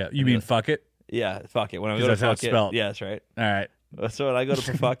see. Yeah, you mean fuck it? Yeah, fuck it. When I go to that's how it's Phuket, spelled. yeah, that's right. All right. So when I go to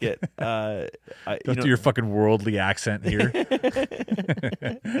Phuket, Don't do your fucking worldly accent here.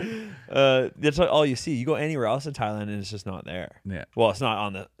 That's all you see. You go anywhere else in Thailand, and it's just not there. Yeah. Well, it's not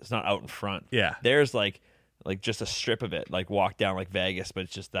out in front. Yeah. There's like just a strip of it, like walk down like Vegas, but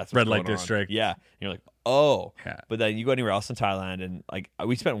it's just that's what's Red light going on. district. Yeah. And you're like, oh. Yeah. But then you go anywhere else in Thailand, and like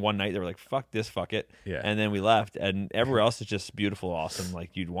we spent one night there. We're like, fuck this, fuck it. Yeah. And then we left, and everywhere else is just beautiful, awesome,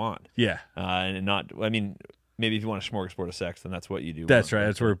 like you'd want. Yeah. And not. I mean, maybe if you want a smorgasbord of sex, then that's what you do. That's right.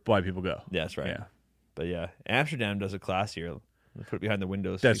 That's why people go. Yeah, that's right. Yeah. But yeah, Amsterdam does it classier. They put it behind the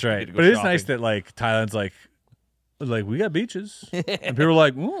windows. That's so you right. get to go But it is shopping. nice that like Thailand's like we got beaches, and people are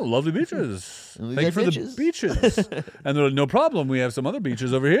like, "Oh, lovely beaches. Thank you for the beaches." And they're like, "No problem. We have some other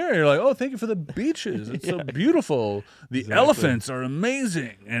beaches over here." And you're like, "Oh, thank you for the beaches. It's so beautiful. The elephants are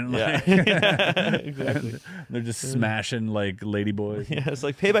amazing." And like, Exactly. they're just smashing like ladyboys. Yeah, it's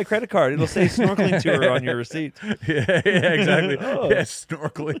like pay by credit card. It'll say snorkeling tour on your receipt. Yeah, exactly. Yeah,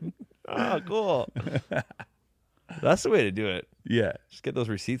 snorkeling. Oh, cool. That's the way to do it. Yeah, Just get those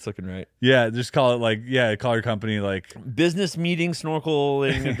receipts looking right. yeah. Just call it call your company like Business meeting,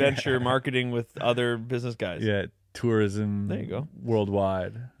 snorkeling, adventure, marketing with other business guys. tourism. There you go.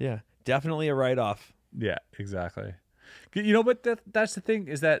 Worldwide. Yeah, definitely a write-off. Yeah, exactly. You know, but that's the thing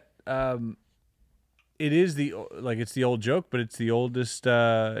is that it is it's the old joke, but it's the oldest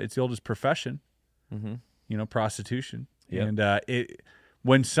profession. Mm-hmm. You know, prostitution. Yep. And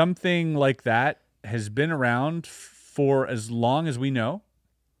when something like that has been around for as long as we know,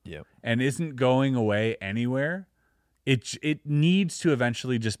 Yep. and isn't going away anywhere, it needs to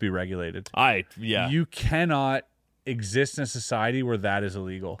eventually just be regulated. You cannot exist in a society where that is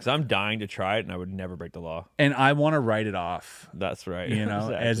illegal. Because I'm dying to try it, and I would never break the law. And I want to write it off, That's right. you know,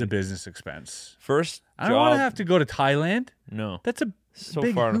 Exactly. as a business expense. First I don't want job- to have to go to Thailand. No. That's a So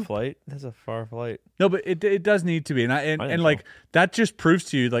big far on a hoop. flight. That's a far flight. No, but it does need to be, and think like so. that just proves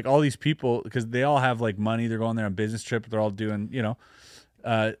to you like all these people, because they all have like money, they're going there on business trip, they're all doing Keep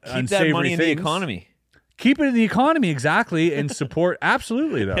unsavory that money in the things. economy. Keep it in the economy, exactly, and support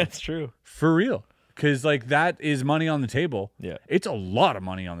absolutely though. That's true. For real. Because, like, that is money on the table. Yeah. It's a lot of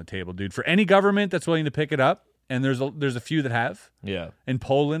money on the table, dude. For any government that's willing to pick it up, and there's a few that have. Yeah. In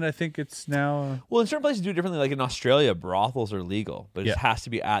Poland, I think it's now... Well, in certain places do it differently. Like in Australia, brothels are legal, but it just has to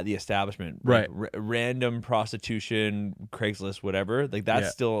be at the establishment. Right. Like, random prostitution, Craigslist, whatever. Like that's Yeah.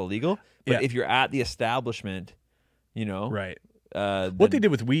 still illegal. But Yeah. if you're at the establishment, you know. Right. Then, What they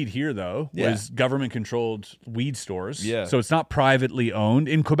did with weed here, though, Yeah. was government-controlled weed stores. Yeah. So it's not privately owned.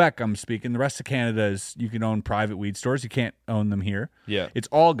 In Quebec, I'm speaking. The rest of Canada is you can own private weed stores. You can't own them here. Yeah. It's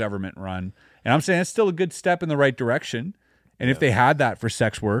all government-run. And I'm saying it's still a good step in the right direction. And if they had that for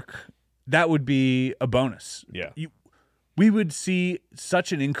sex work, that would be a bonus. Yeah. We would see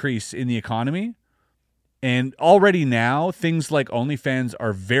such an increase in the economy. And already now, things like OnlyFans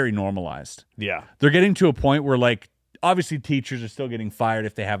are very normalized. Yeah. They're getting to a point where, like, obviously teachers are still getting fired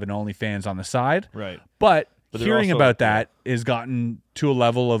if they have an OnlyFans on the side. Right. But they're hearing also- about that has gotten to a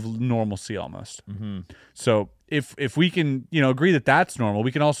level of normalcy almost. Mm-hmm. So if we can, agree that that's normal,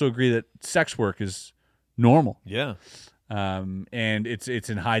 we can also agree that sex work is normal. Yeah. And it's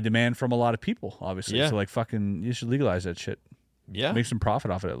in high demand from a lot of people, obviously. Yeah. So, like, fucking, you should legalize that shit. Yeah. Make some profit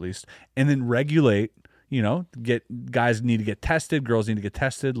off it at least. And then regulate, guys need to get tested, girls need to get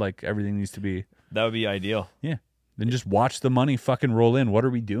tested, like everything needs to be. That would be ideal. Yeah. Then just watch the money fucking roll in. What are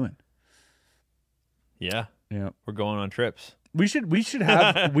we doing? Yeah. Yeah. We're going on trips. We should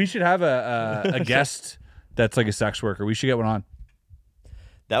have a guest that's like a sex worker. We should get one on.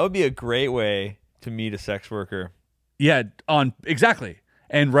 That would be a great way to meet a sex worker. Yeah, exactly.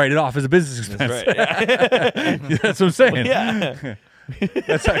 And write it off as a business expense. That's right. Yeah. That's what I'm saying. Yeah.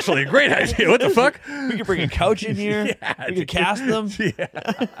 That's actually a great idea. What the fuck? We could bring a couch in here. Yeah, we could cast them. Yeah.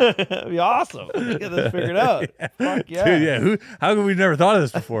 That'd be awesome. Let's get this figured out. Yeah. Fuck yeah. Dude, yeah. How come we've never thought of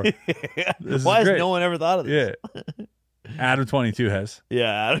this before? This Why is has great. no one ever thought of this? Yeah. Adam 22 has.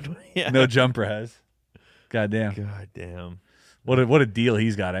 Yeah. Yeah. No Jumper has. God damn. God damn. What a deal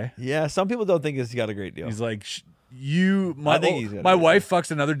he's got, eh? Yeah. Some people don't think he's got a great deal. He's like, I think he's got a my good wife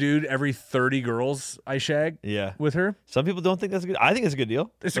fucks another dude every 30 girls I shag Yeah. with her. Some people don't think that's a good. I think it's a good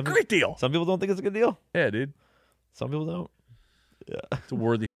deal. It's a great deal. Some people don't think it's a good deal. Yeah, dude. Some people don't. Yeah. It's a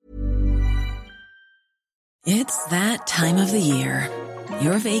worthy. It's that time of the year.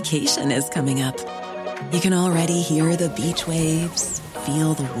 Your vacation is coming up. You can already hear the beach waves,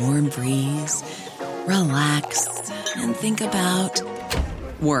 feel the warm breeze, relax, and think about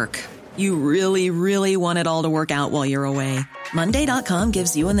work. You really, really want it all to work out while you're away. Monday.com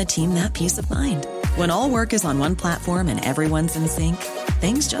gives you and the team that peace of mind. When all work is on one platform and everyone's in sync,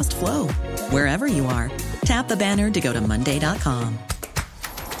 things just flow. Wherever you are, tap the banner to go to Monday.com.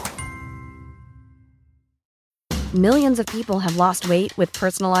 Millions of people have lost weight with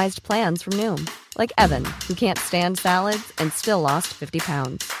personalized plans from Noom. Like Evan, who can't stand salads and still lost 50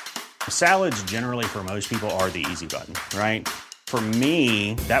 pounds. Salads generally for most people are the easy button, right? For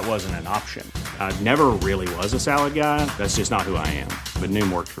me, that wasn't an option. I never really was a salad guy. That's just not who I am. But Noom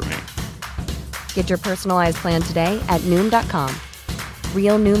worked for me. Get your personalized plan today at Noom.com.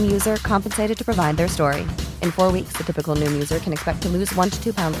 Real Noom user compensated to provide their story. In 4 weeks, the typical Noom user can expect to lose 1 to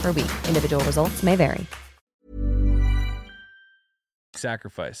 2 pounds per week. Individual results may vary.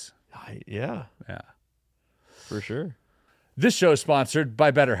 Sacrifice. Yeah. Yeah. For sure. This show is sponsored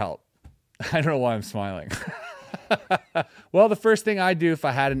by BetterHelp. I don't know why I'm smiling. Well, the first thing I do if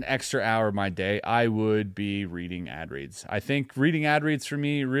I had an extra hour of my day, I would be reading ad reads. I think reading ad reads for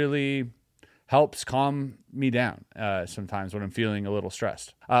me really helps calm me down sometimes when I'm feeling a little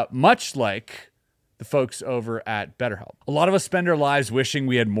stressed. Much like the folks over at BetterHelp. A lot of us spend our lives wishing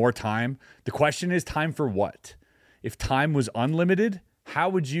we had more time. The question is, time for what? If time was unlimited, how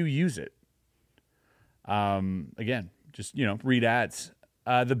would you use it? Again, just, read ads.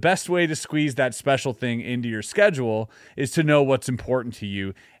 The best way to squeeze that special thing into your schedule is to know what's important to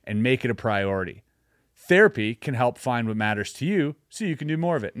you and make it a priority. Therapy can help find what matters to you so you can do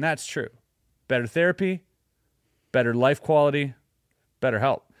more of it. And that's true. Better therapy, better life quality, better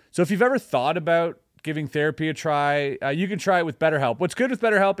help. So if you've ever thought about giving therapy a try, you can try it with BetterHelp. What's good with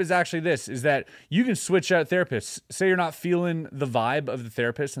BetterHelp is actually this, is that you can switch out therapists. Say you're not feeling the vibe of the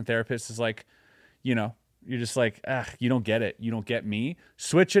therapist, and the therapist is like, you're just like, you don't get it. You don't get me.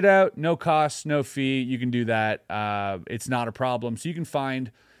 Switch it out. No cost, no fee. You can do that. It's not a problem. So you can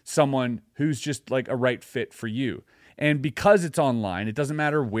find someone who's just like a right fit for you. And because it's online, it doesn't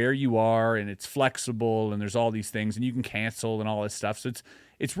matter where you are, and it's flexible, and there's all these things, and you can cancel and all this stuff. So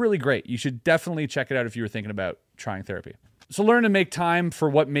it's really great. You should definitely check it out if you were thinking about trying therapy. So learn to make time for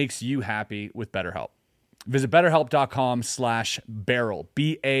what makes you happy with BetterHelp. Visit BetterHelp.com/barrel,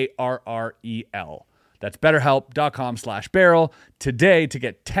 BARREL. That's BetterHelp.com/barrel today to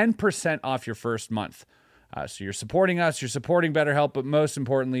get 10% off your first month. So you're supporting us, you're supporting BetterHelp, but most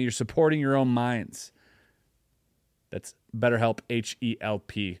importantly, you're supporting your own minds. That's BetterHelp,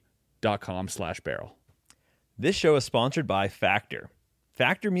 HELP.com/barrel. This show is sponsored by Factor.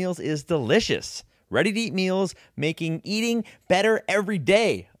 Factor Meals is delicious. Ready-to-eat meals, making eating better every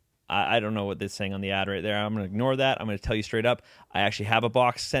day. I don't know what they're saying on the ad right there. I'm going to ignore that. I'm going to tell you straight up. I actually have a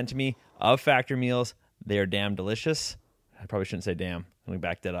box sent to me of Factor meals. They are damn delicious. I probably shouldn't say damn. Let me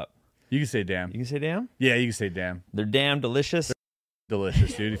back that up. You can say damn. You can say damn? Yeah, you can say damn. They're damn delicious.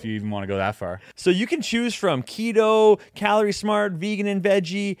 Delicious, dude, if you even want to go that far. So you can choose from keto, calorie smart, vegan and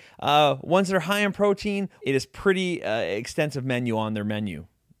veggie, ones that are high in protein. It is pretty extensive menu on their menu.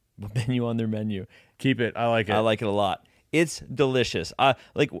 Keep it. I like it. I like it a lot. It's delicious. I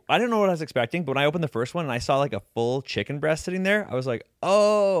don't know what I was expecting, but when I opened the first one and I saw like a full chicken breast sitting there, I was like,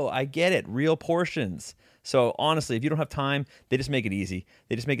 oh, I get it. Real portions. So honestly, if you don't have time, they just make it easy.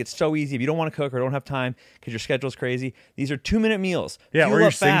 They just make it so easy. If you don't want to cook or don't have time because your schedule's crazy, these are 2-minute meals. Yeah, Fuel or you're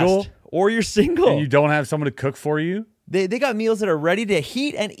up fast. single. Or you're single. And you don't have someone to cook for you. They got meals that are ready to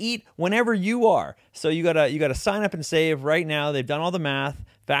heat and eat whenever you are. So you gotta sign up and save right now. They've done all the math.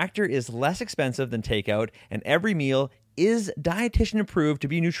 Factor is less expensive than takeout, and every meal is dietitian approved to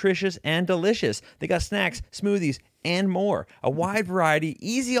be nutritious and delicious. They got snacks, smoothies, and more. A wide variety,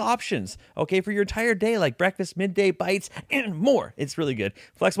 easy options, okay, for your entire day, like breakfast, midday bites, and more. It's really good.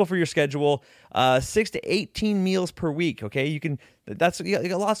 Flexible for your schedule, 6 to 18 meals per week, okay? You got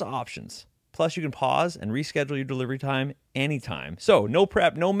lots of options. Plus, you can pause and reschedule your delivery time anytime. So, no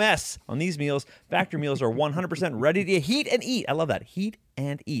prep, no mess on these meals. Factor meals are 100% ready to heat and eat. I love that. Heat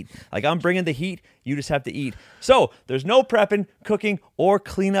and eat. Like, I'm bringing the heat. You just have to eat. So, there's no prepping, cooking, or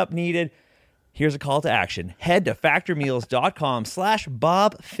cleanup needed. Here's a call to action. Head to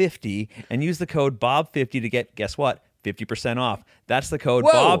factormeals.com/Bob50 and use the code Bob50 to get, guess what? 50% off. That's the code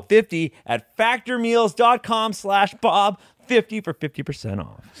Bob50 at factormeals.com/Bob50 for 50%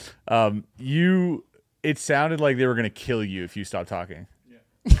 off. It sounded like they were going to kill you if you stopped talking. Yeah.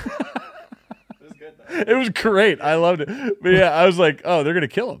 It was good, though. It was great. I loved it. But yeah, I was like, oh, they're going to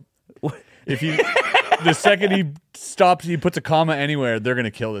kill him. If you, the second he stops, he puts a comma anywhere, they're going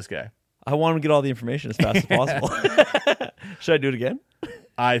to kill this guy. I want him to get all the information as fast as possible. Should I do it again?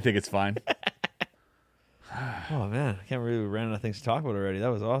 I think it's fine. Oh man, I can't believe we ran out of things to talk about already. That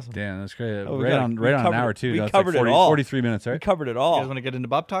was awesome. Damn, that's great. Oh, right on an hour too. We covered it all. 43 minutes, right? We covered it all. You guys want to get into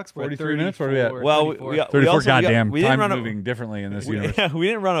Bob Talks? 43 minutes? What are we at? Well, we 34. also, Goddamn, we didn't time's run moving differently in this universe. Yeah, we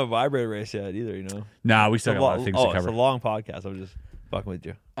didn't run a vibrator race yet either. You know. Nah, we still got a lot of things to cover. It's a long podcast. I was just fucking with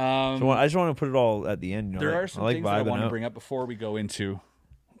you. So I just want to put it all at the end. You know, there are some things that I want to bring up before we go into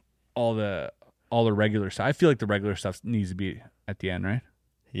all the regular stuff. I feel like the regular stuff needs to be at the end, right?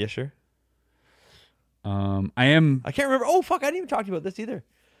 Yeah, sure. I can't remember. Oh fuck! I didn't even talk to you about this either.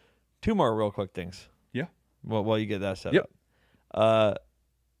 2 more real quick things. Yeah. Well, while you get that set up.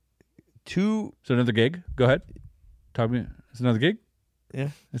 So another gig. Go ahead. Talk to me. It's another gig. Yeah.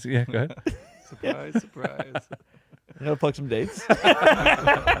 Yeah. Go ahead. Surprise! I'm gonna plug some dates. Okay.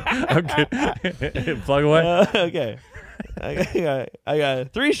 Plug away. Okay. I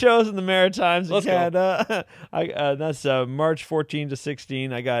got 3 shows in the Maritimes in Canada. That's March 14 to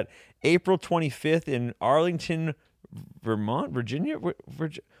 16. I got April 25th in Arlington, Vermont, Virginia.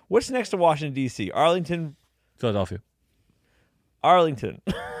 What's next to Washington, D.C.? Arlington. Philadelphia. Arlington.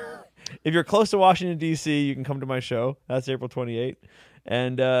 If you're close to Washington, D.C., you can come to my show. That's April 28th.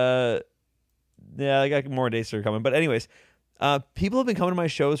 And, I got more dates that are coming. But anyways, people have been coming to my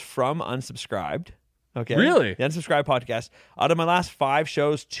shows from Unsubscribed. Okay. Really? The Unsubscribed podcast. Out of my last 5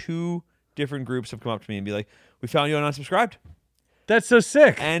 shows, 2 different groups have come up to me and be like, "We found you on Unsubscribed." That's so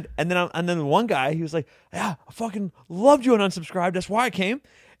sick. And then one guy, he was like, "Yeah, I fucking loved you on Unsubscribed. That's why I came."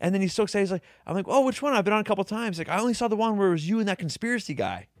 And then he's so excited. He's like, "I'm like, oh, which one? I've been on a couple times. Like, I only saw the one where it was you and that conspiracy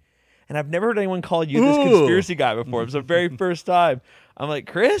guy." And I've never heard anyone call you this conspiracy guy before. It was the very first time. I'm like,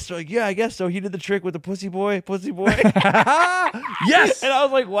 "Chris?" They're like, "Yeah, I guess so. He did the trick with the pussy boy." Yes. And I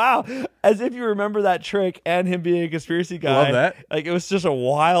was like, wow. As if you remember that trick and him being a conspiracy guy. Love that. Like, it was just a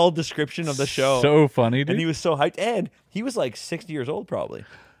wild description of the show. So funny, dude. And he was so hyped. And he was like 60 years old probably.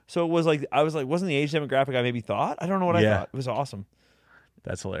 So it was like, I was like, wasn't the age demographic I maybe thought? I don't know what I thought. It was awesome.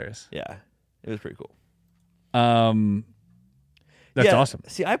 That's hilarious. Yeah. It was pretty cool. That's awesome.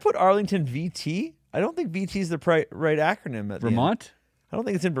 See, I put Arlington VT. I don't think VT is the right acronym. At Vermont? I don't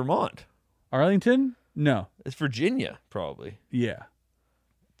think it's in Vermont. Arlington? No. It's Virginia, probably. Yeah.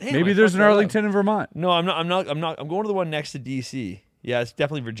 Damn, maybe there's an Arlington in Vermont. No, I'm not. I'm going to the one next to DC. Yeah, it's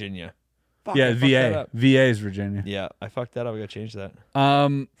definitely Virginia. Fuck, yeah, VA. VA is Virginia. Yeah, I fucked that up. I got to change that.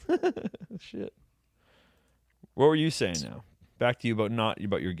 Shit. What were you saying now? Back to you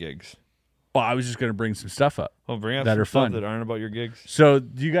about your gigs. Well, I was just going to bring some stuff up. Oh, bring up that some are stuff fun that aren't about your gigs. So,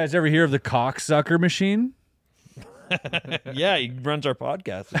 do you guys ever hear of the cocksucker machine? Yeah, he runs our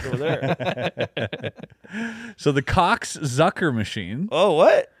podcast. It's over there. So the Cox-Zucker machine. Oh,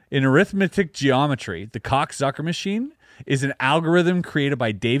 what? In arithmetic geometry, the Cox-Zucker machine is an algorithm created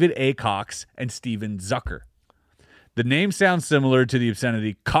by David A. Cox and Steven Zucker. The name sounds similar to the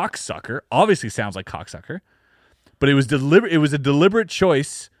obscenity cocksucker. Obviously sounds like cocksucker. But it was a deliberate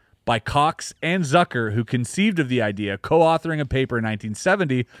choice by Cox and Zucker, who conceived of the idea, co-authoring a paper in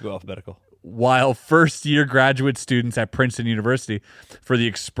 1970. Go alphabetical. While first-year graduate students at Princeton University for the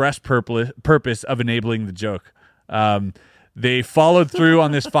express purpose of enabling the joke. They followed through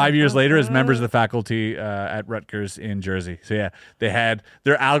on this 5 years later as members of the faculty at Rutgers in Jersey. So yeah, they had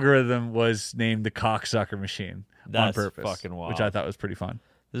their algorithm was named the cocksucker machine on purpose, fucking wild. which I thought was pretty fun.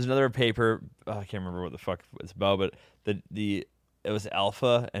 There's another paper. I can't remember what the fuck it's about, but it was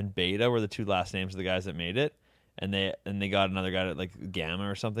Alpha and Beta were the 2 last names of the guys that made it. And they got another guy like Gamma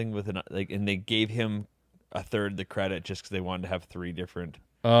or something with and they gave him a third the credit just because they wanted to have 3 different.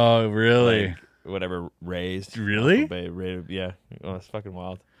 Oh, really? Whatever raised. Really? Yeah. Oh, it's fucking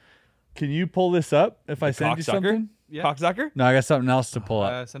wild. Can you pull this up if I send you Cocksucker? something? Yeah. Cocksucker? No, I got something else to pull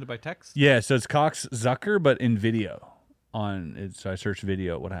up. Send it by text. Yeah, so it's Cox Zucker, but in video. So I search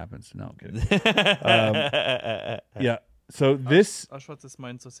video. What happens? No, I'm kidding. Yeah. So this. Schwarz ist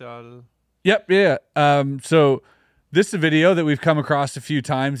mein Sozial. Yep. Yeah. So this is a video that we've come across a few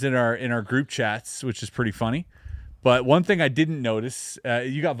times in our group chats, which is pretty funny. But one thing I didn't notice,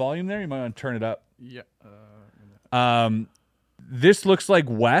 you got volume there? You might want to turn it up. Yeah. This looks like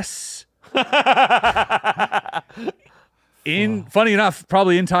Wes. Funny enough,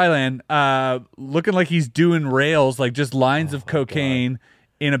 probably in Thailand, looking like he's doing rails, like just lines of cocaine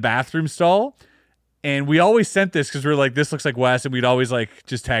in a bathroom stall. And we always sent this because we were like, this looks like Wes, and we'd always like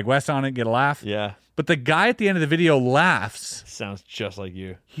just tag Wes on it, get a laugh. Yeah. But the guy at the end of the video laughs. Sounds just like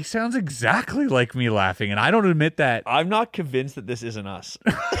you. He sounds exactly like me laughing, and I don't admit that. I'm not convinced that this isn't us.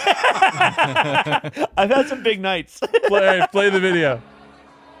 I've had some big nights. Play the video.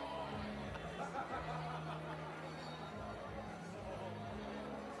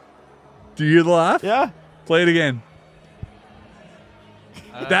 Do you hear the laugh? Yeah. Play it again.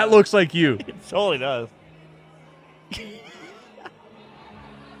 That looks like you. It totally does.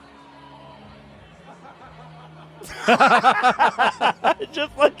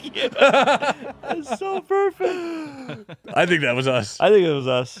 Just like you. That's so perfect. I think that was us. I think it was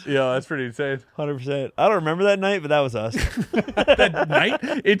us. Yeah, that's pretty insane. 100%. I don't remember that night, but that was us. That night?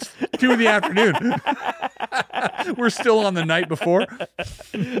 It's 2 PM. We're still on the night before.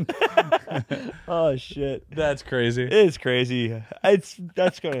 Oh, shit. That's crazy. It's crazy.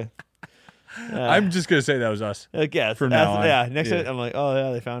 That's going to... I'm just going to say that was us. Yeah, From now on. Yeah, next time I'm like, oh,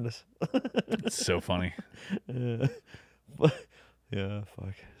 yeah, they found us. It's so funny. Yeah,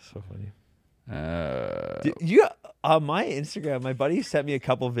 fuck. So funny. My Instagram, my buddy sent me a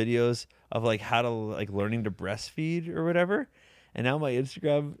couple videos of like how to like learning to breastfeed or whatever, and now my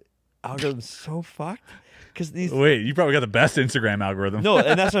Instagram algorithm's so fucked because these. Wait, you probably got the best Instagram algorithm. No,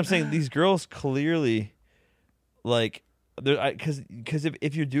 and that's what I'm saying. These girls clearly, like, because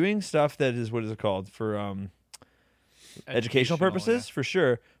if you're doing stuff that is what is it called for educational purposes for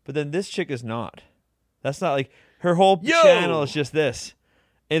sure, but then this chick is not. That's not like her whole channel is just this.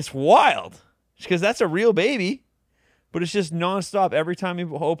 It's wild because that's a real baby, but it's just nonstop every time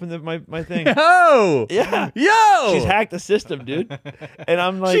you open my thing. Yo! Yeah. Yo! She's hacked the system, dude. And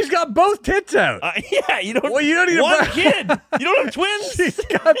I'm like, she's got both tits out. Yeah, you don't. Well, you don't need one kid. You don't have twins.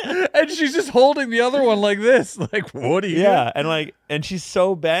 And she's just holding the other one like this. Like, what are you? Yeah, and she's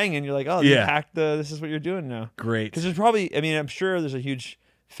so banging. You're like, oh, you Yeah. hacked this is what you're doing now. Great. Because there's probably, I mean, I'm sure there's a huge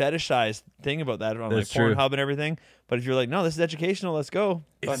fetishized thing about that on like That's true. Pornhub and everything. But if you're like, no, this is educational, let's go.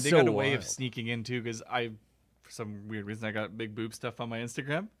 But It's they so got a way of wild. sneaking in too, because for some weird reason, I got big boob stuff on my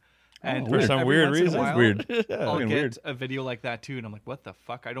Instagram. And For some every weird once in a reason. while, Weird. I'll Fucking get weird. a video like that too, and I'm like, what the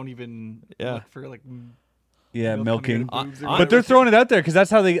fuck? I don't even look for like. Yeah, milk coming milking. out of boobs or But whatever. they're throwing it out there because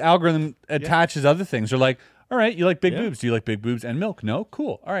that's how the algorithm attaches other things. They're like, all right, you like big Yeah. boobs. Do you like big boobs and milk? No?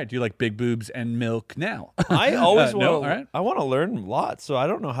 Cool. All right, do you like big boobs and milk now? I always No? want. All right. I want to learn lots, so I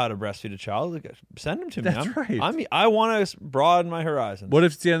don't know how to breastfeed a child. Like, send them to me. That's right. I want to broaden my horizons. What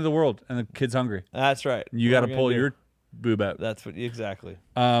if it's the end of the world and the kid's hungry? That's right. You What got am to I pull gonna do? your boob out. That's what exactly.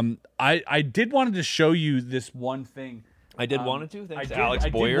 I did wanted to show you this one thing. I did wanted to. Thanks, I Alex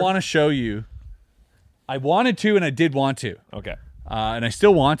did Boyer. want to show you. I wanted to, and I did want to, Okay, and I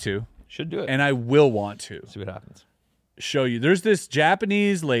still want to, should do it. and I will want to see what happens. show you. There's this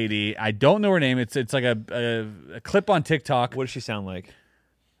Japanese lady. I don't know her name. It's like a clip on TikTok. What does she sound like?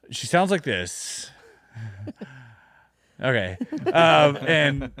 She sounds like this. Okay,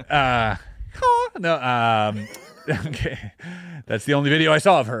 okay. That's the only video I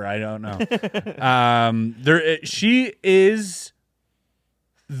saw of her. I don't know. She is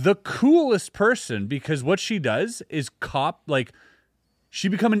the coolest person because what she does is she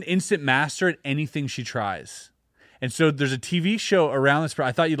become an instant master at anything she tries. And so there's a TV show around this.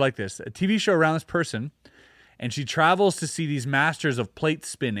 I thought you'd like this. A TV show around this person. And she travels to see these masters of plate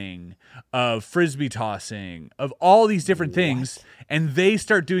spinning, of frisbee tossing, of all these different things. And they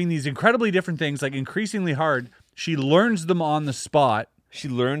start doing these incredibly different things, like increasingly hard. She learns them on the spot. She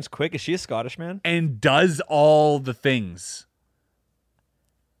learns quick. Is she a Scottish man? And does all the things.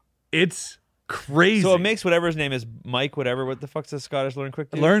 It's crazy. So it makes whatever his name is, Mike, whatever. What the fuck's a Scottish learn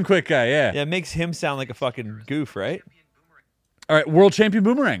quick dude? Learn quick guy, yeah. Yeah, it makes him sound like a fucking goof, right? All right, world champion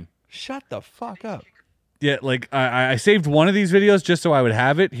boomerang. Shut the fuck up. Yeah, like I saved one of these videos just so I would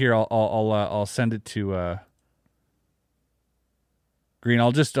have it. Here, I'll send it to Green.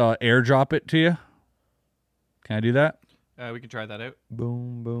 I'll just airdrop it to you. Can I do that? We can try that out.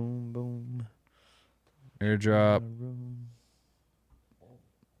 Boom, boom, boom. Airdrop.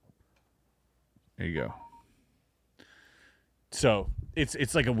 Here you go. So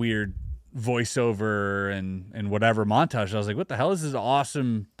it's like a weird voiceover and whatever montage. I was like, what the hell is this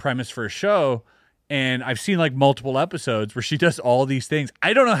awesome premise for a show? And I've seen like multiple episodes where she does all these things.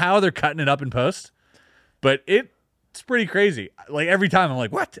 I don't know how they're cutting it up in post, but it's pretty crazy. Like every time I'm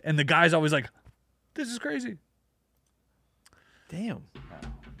like, what? And the guy's always like, this is crazy. Damn.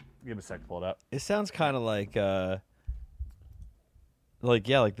 Give him a sec, pull it up. It sounds kind of like The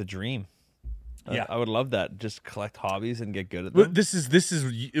Dream. Yeah, I would love that. Just collect hobbies and get good at them.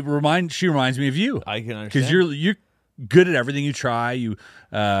 But she reminds me of you. I can understand because you're good at everything you try. You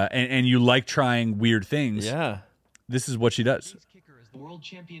and you like trying weird things. Yeah, this is what she does. May's kicker is the world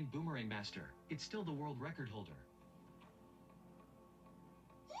champion boomerang master. It's still the world record holder.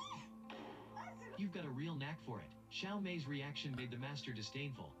 You've got a real knack for it. Xiao Mei's reaction made the master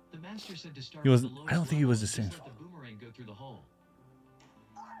disdainful. The master said to start. He wasn't. with the I don't think he was lowest disdainful. level and just let the boomerang go through the hole.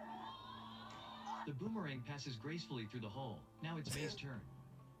 The boomerang passes gracefully through the hole. Now it's Mei's turn.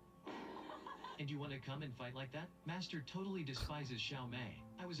 And you want to come and fight like that? Master totally despises Xiao Mei.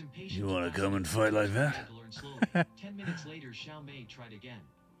 I was impatient. You want to come and fight like that? To learn slowly. 10 minutes later, Xiao Mei tried again.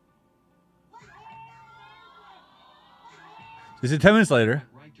 Is it 10 minutes later?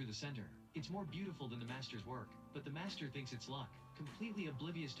 Right through the center. It's more beautiful than the master's work, but the master thinks it's luck, completely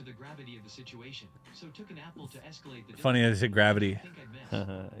oblivious to the gravity of the situation. So took an apple to escalate the. Funny I said gravity. I think I'd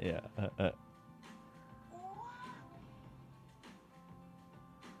miss. Yeah.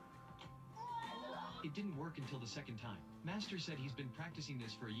 It didn't work until the second time. Master said he's been practicing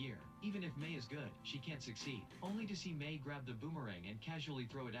this for a year. Even if Mei is good, she can't succeed. Only to see Mei grab the boomerang and casually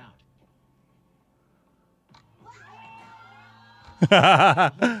throw it out.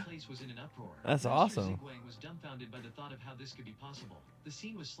 The whole place was in an uproar. That's Master awesome. Ziguang was dumbfounded by the thought of how this could be possible. The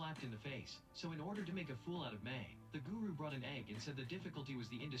scene was slapped in the face. So in order to make a fool out of Mei, the guru brought an egg and said the difficulty was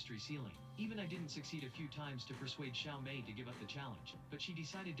the industry ceiling. Even I didn't succeed a few times to persuade Xiao Mei to give up the challenge, but she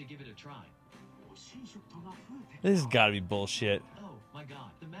decided to give it a try. This has got to be bullshit. Oh my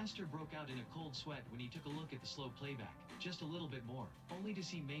god. The master broke out in a cold sweat when he took a look at the slow playback. Just a little bit more, only to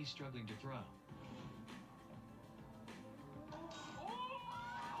see Mei struggling to throw.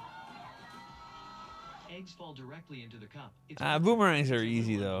 Eggs fall directly into the cup. It's Boomerangs are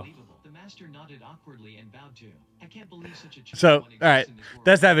easy though. unbelievable. The master nodded awkwardly and bowed to. I can't believe such a So, one all right, exists in this world.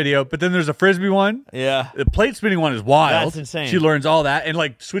 that's that video. But then there's a frisbee one. Yeah. The plate spinning one is wild. That's insane. She learns all that and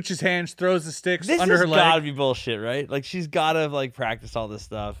like switches hands, throws the sticks This under has her got to leg. be bullshit, right? Like she's got to like practice all this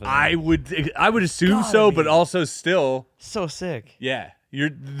stuff. And I would assume Gotta so, be. but also still, so sick. yeah.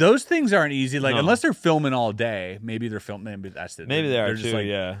 Those things aren't easy. Like No. unless they're filming all day, maybe they're filming. Maybe that's it. Maybe they are They're just too. like,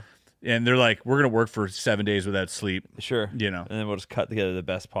 Yeah. And they're like, we're gonna work for 7 days without sleep. Sure. You know. And then we'll just cut together the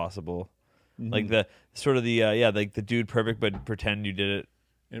best possible. Mm-hmm. Like the sort of the like the dude perfect, but pretend you did it.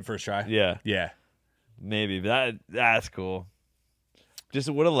 In first try. Yeah. Yeah. Maybe. But that's cool. Just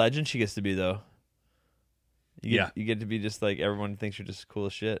what a legend she gets to be though. You get to be just like everyone thinks you're just cool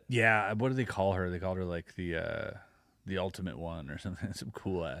as shit. Yeah. What do they call her? They called her like the ultimate one or something. Some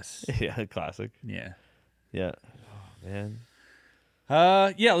cool ass. Yeah, classic. Yeah. Yeah. Oh, man.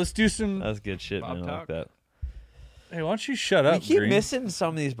 Yeah. Let's do some. That's good shit, Bob man. I like talk. that. Hey, why don't you shut up? We keep Green? missing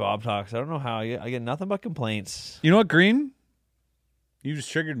some of these Bob talks. I don't know how. I get nothing but complaints. You know what, Green? You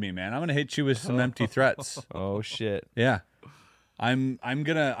just triggered me, man. I'm gonna hit you with some empty threats. Oh shit. Yeah. I'm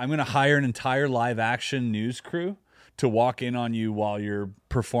gonna hire an entire live action news crew to walk in on you while you're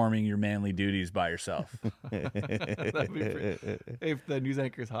performing your manly duties by yourself. That'd be if the news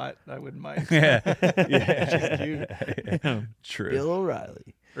anchor's hot, I wouldn't mind. Yeah. Just cute. True. Bill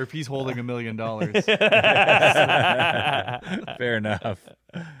O'Reilly. Or if he's holding $1 million. Fair enough.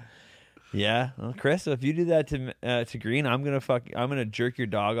 Yeah, well, Chris, if you do that to Green, I'm gonna jerk your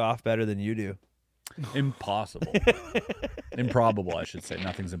dog off better than you do. Impossible. Improbable, I should say.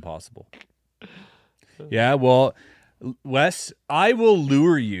 Nothing's impossible. Yeah, well, Wes, I will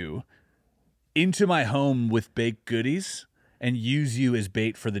lure you into my home with baked goodies and use you as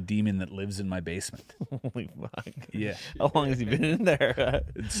bait for the demon that lives in my basement. Holy fuck. Yeah. How long has he been in there?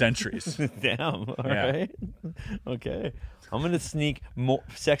 Centuries. Damn. All Yeah. right. Okay. I'm gonna sneak more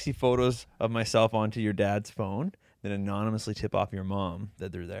sexy photos of myself onto your dad's phone, then anonymously tip off your mom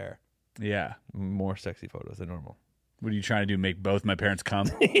that they're there. Yeah. More sexy photos than normal. What are you trying to do? Make both my parents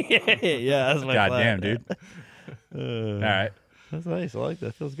come? Yeah, that's my God plan. damn, dude. All right. That's nice. I like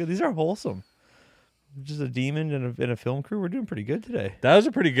that. Feels good. These are wholesome. Just a demon and a film crew. We're doing pretty good today. That was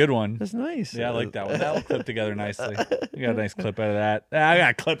a pretty good one. That's nice. Yeah, I like that one. That'll clip together nicely. You got a nice clip out of that. I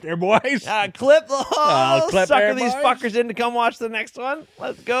got a clip there, boys. Clip. I'll clip sucker there, these boys. fuckers in to come watch the next one.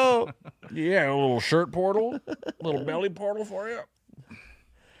 Let's go. Yeah, a little shirt portal, little belly portal for you.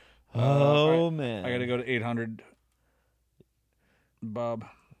 Oh, all right. man. I got to go to 800. Bob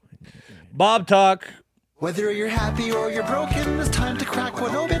talk. Whether you're happy or you're broken, it's time to crack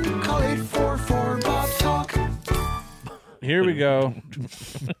one open. Call 844-BOB-TALK. Here we go.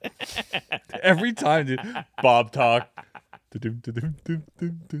 Every time, dude. Bob talk.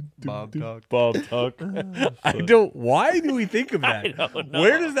 Bob talk. Bob talk. I don't. Why do we think of that? I don't know.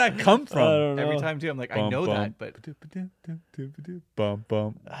 Where does that come from? I don't know. Every time, too, I'm like, I know that, but Bum,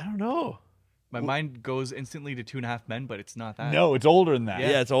 bum. I don't know. my mind goes instantly to 2.5 Men, but it's not that. No, it's older than that.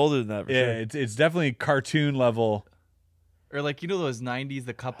 Yeah, it's older than that for Yeah, sure. it's definitely cartoon level. Or like, you know those 90s,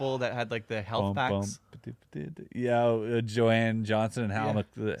 the couple that had like the health facts? Yeah, Joanne Johnson and Hal,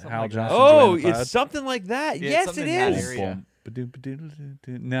 Yeah, Hal like that. Johnson. Oh, Joanne it's something like that. Yeah, Yes, something it in that is. area.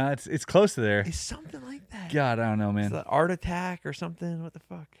 No, it's close to there. It's something like that. God, I don't know, It's man. the Art Attack or something. What the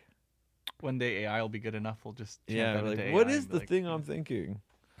fuck? One day AI will be good enough. We'll just chant Yeah, out like, into what AI is and be the like, thing I'm thinking?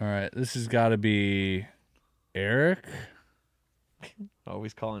 All right, this has got to be Eric.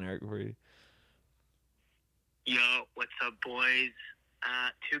 Always calling Eric for you. Yo, what's up, boys?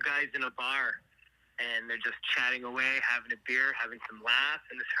 Two guys in a bar, and they're just chatting away, having a beer, having some laughs,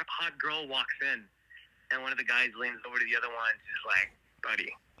 and this hot girl walks in, and one of the guys leans over to the other one, and is like, buddy,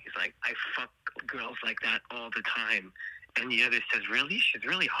 he's like, I fuck girls like that all the time. And the other says, really? She's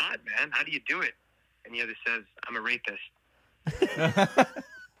really hot, man. How do you do it? And the other says, I'm a rapist.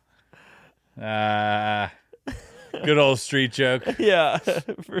 Good old street joke. Yeah,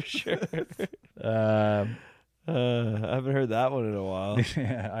 for sure. I haven't heard that one in a while.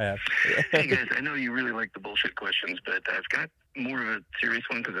 Yeah, I have. Hey, guys, I know you really like the bullshit questions, but I've got more of a serious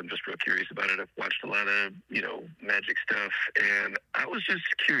one because I'm just real curious about it. I've watched a lot of, magic stuff, and I was just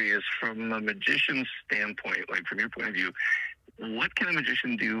curious from a magician's standpoint, like from your point of view, what can a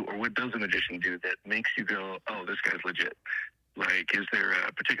magician do, or what does a magician do that makes you go, oh, this guy's legit? Like, is there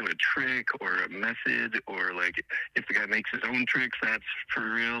a particular trick or a method, or like if the guy makes his own tricks, that's for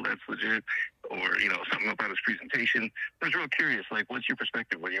real, that's legit, or, something about his presentation? I was real curious, like, what's your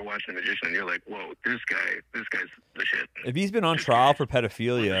perspective when you're watching a magician and you're like, whoa, this guy's the shit? If he's been on trial for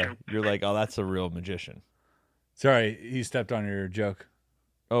pedophilia, you're like, oh, that's a real magician. Sorry, he stepped on your joke.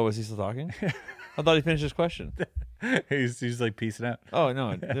 Oh, is he still talking? I thought he finished his question. He's like peacing out. Oh,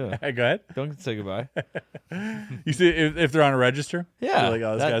 no. Yeah. Go ahead. Don't say goodbye. You see, if they're on a register, Yeah. you're like,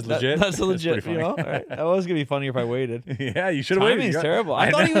 oh, this guy's legit. That's a legit, pretty funny. All right. That was going to be funny if I waited. Yeah, you should have waited. Timing's You got- terrible.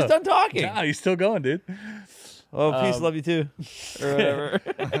 I thought he was know. done talking. No, he's still going, dude. Oh, peace, love you too. Or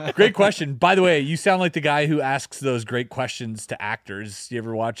whatever. Great question. By the way, you sound like the guy who asks those great questions to actors. You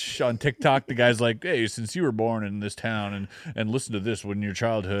ever watch on TikTok? The guy's like, hey, since you were born in this town and listen to this in your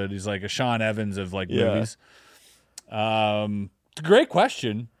childhood. He's like a Sean Evans of movies. Great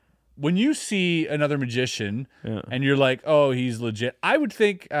question. When you see another magician and you're like, oh, he's legit, I would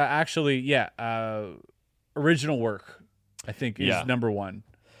think original work, I think, is number one.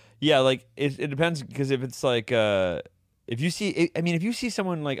 Yeah, like it depends, because if it's like if you see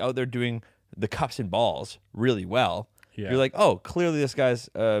someone like out there doing the cups and balls really well, you're like, oh, clearly this guy's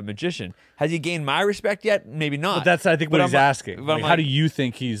a magician. Has he gained my respect yet? Maybe not. But that's, I think, what he's asking. But Like, how do you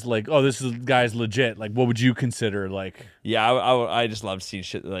think he's like, oh, this guy's legit? Like, what would you consider like? Yeah, I just love seeing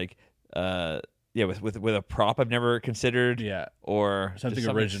shit like with a prop I've never considered. Yeah. Or Something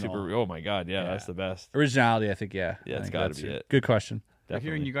just original. Super, oh my god, yeah, that's the best. Originality, I think, yeah. Yeah, I it's think gotta that's be it. Good question.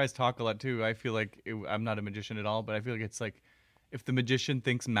 Hearing you guys talk a lot too, I feel like I'm not a magician at all, but I feel like it's like if the magician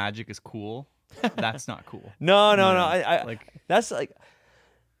thinks magic is cool, that's not cool. No. I like that's like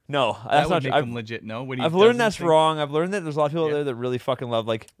no. that That's would not. make I've, him legit. No, when he I've learned doesn't that's think- wrong. I've learned that there's a lot of people out there that really fucking love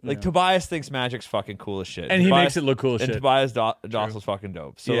like Tobias thinks magic's fucking cool as shit, And he Tobias- makes it look cool as and shit. Tobias Jossel's fucking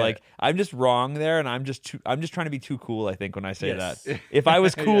dope. So Yeah. like I'm just wrong there, and I'm just trying to be too cool. I think when I say Yes. that, if I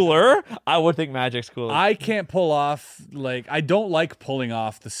was cooler, I would think magic's cool. I can't pull off I don't like pulling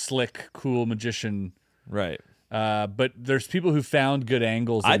off the slick, cool magician. Right. But there's people who found good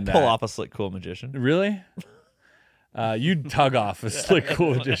angles. I'd in pull that. off a slick cool magician. Really? You'd tug off a slick,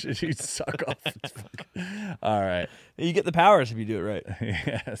 cool magician. You'd suck off. All right. You get the powers if you do it right.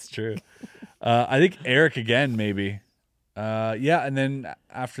 Yeah, that's true. I think Eric again, maybe. And then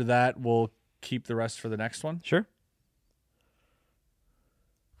after that, we'll keep the rest for the next one. Sure.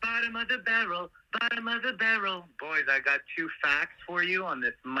 Bottom of the barrel, bottom of the barrel. Boys, I got 2 facts for you on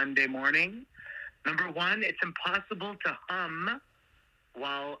this Monday morning. Number 1, it's impossible to hum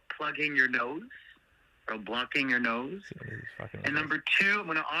while plugging your nose or blocking your nose. And number 2, I'm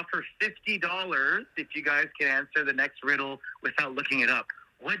going to offer $50 if you guys can answer the next riddle without looking it up.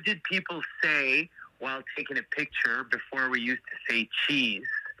 What did people say while taking a picture before we used to say cheese?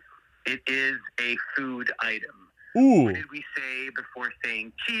 It is a food item. Ooh. What did we say before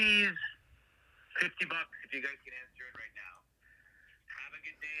saying cheese? $50 if you guys can answer it right now. Have a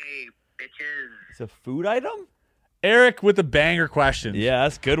good day, bitches. It's a food item? Eric with the banger question. Yeah,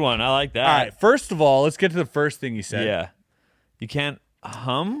 that's a good one. I like that. All right. First of all, let's get to the first thing you said. Yeah. You can't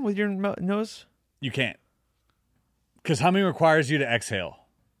hum with your nose? You can't. Because humming requires you to exhale.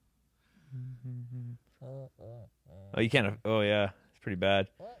 Oh, you can't. Oh, yeah. It's pretty bad.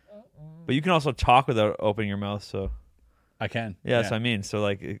 But you can also talk without opening your mouth, so. I can. Yeah, that's what I mean. So,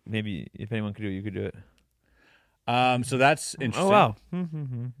 like, maybe if anyone could do it, you could do it. So that's interesting. Oh, wow.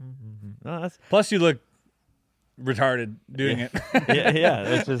 That's... Plus, you look retarded doing it. Yeah.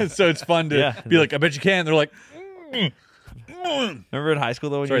 That's just... So it's fun to be like, I bet you can. They're like, Remember in high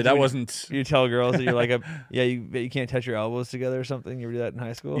school, though? When Sorry, that wasn't... You tell girls that you're like, you can't touch your elbows together or something. You ever do that in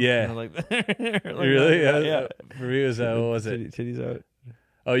high school? Yeah. And like, really? Yeah. For me, it was, what was it? Titties out.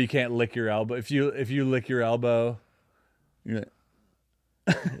 Oh, you can't lick your elbow. If you lick your elbow, you're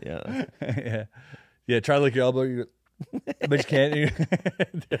like, yeah. Try to lick your elbow. You're like, but you can't.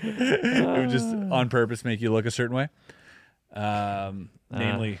 It would just on purpose make you look a certain way.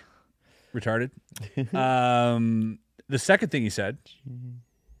 Namely, retarded. The second thing he said,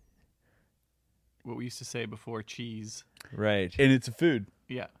 What we used to say before cheese. Right. And it's a food.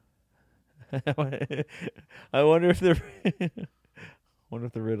 Yeah. I wonder if the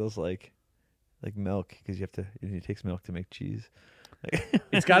riddle's like milk, because it takes milk to make cheese.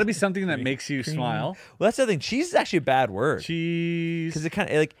 It's got to be something that makes you smile. Well, that's the thing. Cheese is actually a bad word. Cheese, because it kind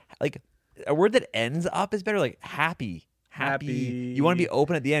of like a word that ends up is better. Like happy. You want to be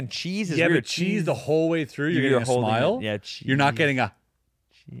open at the end. Cheese is weird. But cheese the whole way through. You're getting a smile. Yeah, cheese. You're not getting a.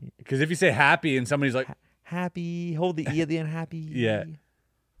 Because if you say happy and somebody's like happy, hold the e at the end. Happy. Yeah.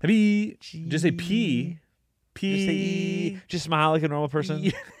 Happy. Cheese. Just say P. P. Just say e. Just smile like a normal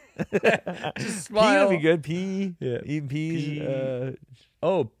person. Just smile. Pea would be good. Pea. Yeah. Eating peas.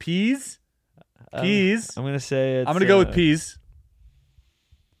 Peas. Peas. I'm gonna say. I'm gonna go with peas.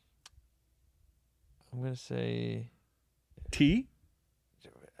 I'm gonna say. Tea.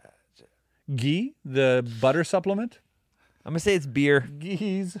 Ghee, the butter supplement. I'm gonna say it's beer.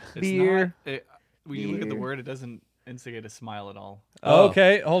 Geese. Beer. When you look at the word, it doesn't instigate a smile at all. Oh.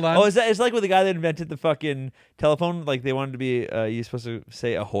 Okay, hold on. Oh, is that? It's like with the guy that invented the fucking telephone. Like they wanted to be, you're supposed to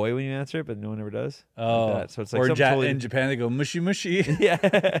say ahoy when you answer it, but no one ever does. Oh, like that. So it's like or totally... in Japan they go mushy mushy. Yeah.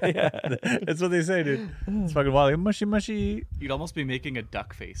 That's what they say, dude. It's fucking wild. Like, mushy mushy. You'd almost be making a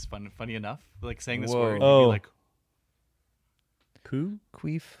duck face. Funny enough, like saying this Whoa. word. You'd Oh. be like, poo,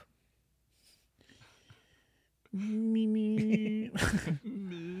 queef. Me.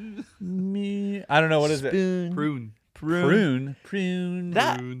 I don't know, what is it? prune. Prune. Is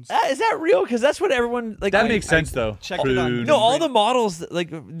that real? Because that's what everyone like. That makes sense though. Checked it on. No, all the models, like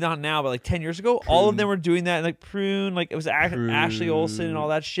not now, but like 10 years ago, all of them were doing that. Like prune, like it was Ashley Olsen and all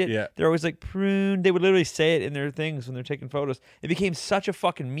that shit. Yeah. They're always like prune. They would literally say it in their things when they're taking photos. It became such a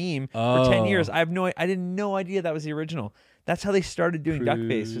fucking meme for 10 years. I didn't no idea that was the original. That's how they started doing duck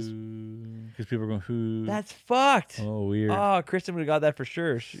faces. Because people are going, who? That's fucked. Oh, weird. Oh, Kristen would have got that for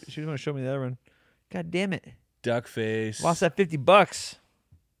sure. She was going to show me the other one. God damn it. Duck face. Lost that $50.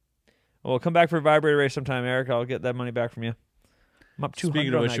 Well, come back for a vibrator race sometime, Eric. I'll get that money back from you. I'm up 200.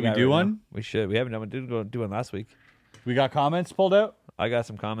 Speaking of which, should we do right one? now. We should. We haven't done one. Didn't do one last week. We got comments pulled out? I got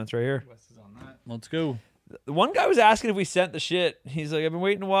some comments right here. Let's go. The one guy was asking if we sent the shit. He's like, I've been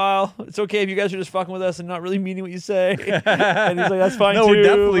waiting a while. It's okay if you guys are just fucking with us and not really meaning what you say. And he's like, that's fine No, too. we're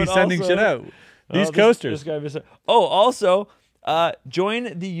definitely but sending also- shit out. These this coasters. guy was- also,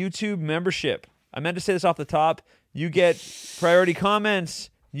 join the YouTube membership. I meant to say this off the top. You get priority comments.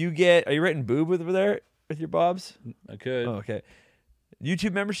 You get. Are you writing boob over there with your bobs? I could. Oh, okay.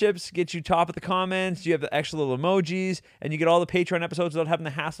 YouTube memberships get you top of the comments. You have the extra little emojis, and you get all the Patreon episodes without having the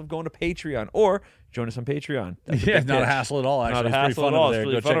hassle of going to Patreon. Or join us on Patreon. That's Yeah, the it's not a pitch. hassle at all, actually. Not a It's pretty hassle fun at all. over It's there.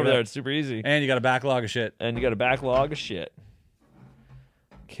 really Go fun check over it there. out. It's super easy. And you got a backlog of shit. And you got a backlog of shit.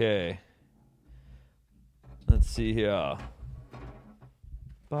 Okay. Let's see here. All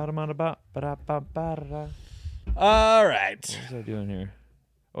right. What was I doing here?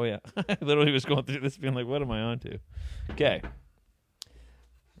 Oh, yeah. I literally was going through this being like, what am I on to? Okay.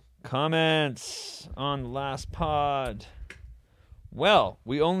 Comments on the last pod. Well,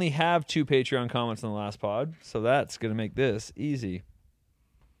 we only have 2 Patreon comments on the last pod, so that's going to make this easy.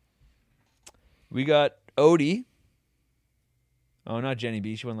 We got Odie. Oh, not Jenny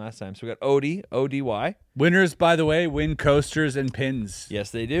B. She won last time. So we got Odie, O-D-Y. Winners, by the way, win coasters and pins.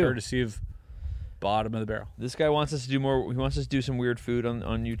 Yes, they do. Courtesy of Bottom of the Barrel. This guy wants us to do more. He wants us to do some weird food on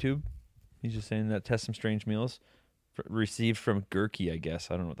YouTube. He's just saying that test some strange meals received from Gurky, I guess.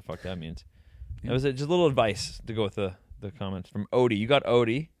 I don't know what the fuck that means. That was just a little advice to go with the comments from Odie. You got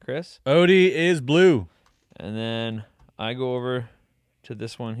Odie, Chris. Odie is blue. And then I go over to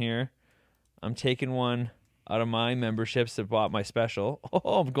this one here. I'm taking one out of my memberships that bought my special.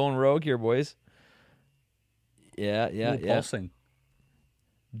 Oh, I'm going rogue here, boys. Yeah. Pulsing.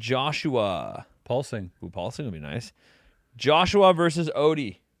 Joshua. Pulsing. Ooh, Pulsing would be nice. Joshua versus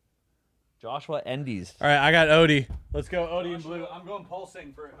Odie. Joshua Endies. All right, I got Odie. Let's go Odie in blue. I'm going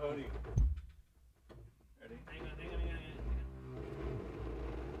pulsing for Odie. Ready? Hang on.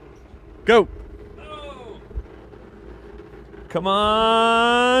 Go. Come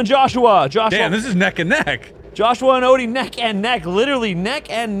on, Joshua. Damn, this is neck and neck. Joshua and Odie neck and neck. Literally neck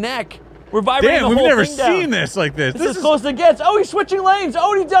and neck. We're vibrating Damn, the whole we've never thing down. seen this like this. This is as close as it gets. Oh, he's switching lanes.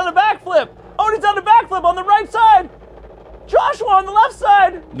 Odie's done a backflip. Odie's done a backflip on the right side. Joshua on the left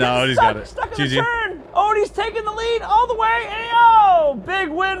side. No, Odie's got it. Stuck in GG. the turn. Odie's taking the lead all the way. Ayo! Big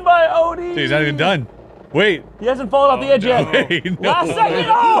win by Odie. Dude, he's not even done. Wait. He hasn't fallen off the edge yet. Wait, no. Last second.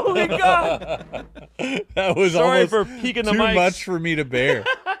 Oh, my God. That was Sorry almost for peeking the too mics. much for me to bear.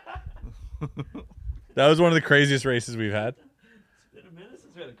 That was one of the craziest races we've had. It's been a minute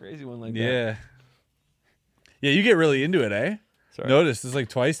since we had a crazy one like that. Yeah. Yeah, you get really into it, eh? Sorry. Notice, it's like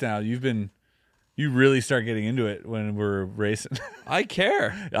twice now. You really start getting into it when we're racing. I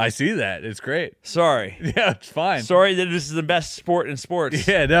care. I see that. It's great. Sorry. Yeah, it's fine. Sorry that this is the best sport in sports.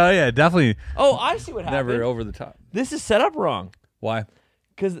 Yeah, definitely. Oh, I see what happened. Never over the top. This is set up wrong. Why?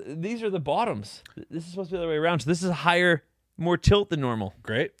 Because these are the bottoms. This is supposed to be the other way around. So this is a higher, more tilt than normal.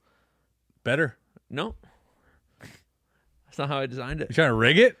 Great. Better. No. That's not how I designed You it. trying to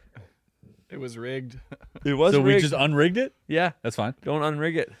rig it? It was rigged. It was So rigged. we just unrigged it? Yeah. That's fine. Don't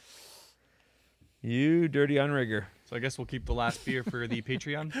unrig it. You dirty unrigger. So I guess we'll keep the last beer for the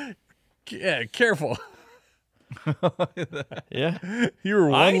Patreon. Yeah, careful. Yeah. You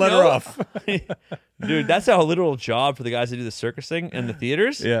were I one letter know. off. Dude, that's a literal job for the guys that do the circus thing and the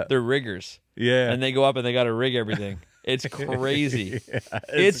theaters. Yeah. They're riggers. Yeah. And they go up and they got to rig everything. It's crazy. Yeah,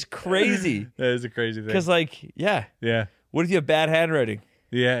 It's crazy. That is a crazy thing. Because, like, yeah. Yeah. What if you have bad handwriting?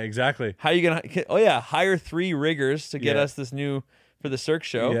 Yeah, exactly. How you going to... Oh, yeah. Hire 3 riggers to get Yeah. us this new... For the Cirque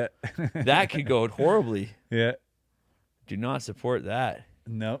show. Yeah. That could go horribly. Yeah. Do not support that.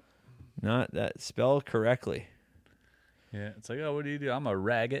 Nope. Not that. Spell correctly. Yeah. It's like, oh, what do? I'm a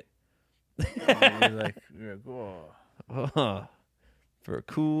ragged. You're like, oh. For a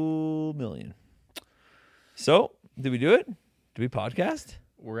cool million. So, did we do it? Did we podcast?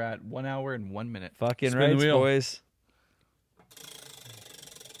 We're at 1 hour and 1 minute. Fucking Spin the right, wheel. boys.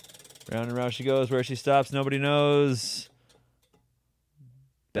 Round and round she goes. Where she stops, nobody knows.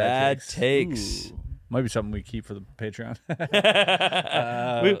 Bad takes. Ooh. Might be something we keep for the Patreon.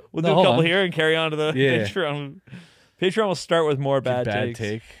 We'll no, do a hold couple on. here and carry on to the Yeah. Patreon. Patreon will start with more bad takes.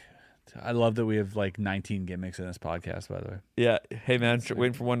 take. I love that we have like 19 gimmicks in this podcast, by the way. Yeah. Hey, man,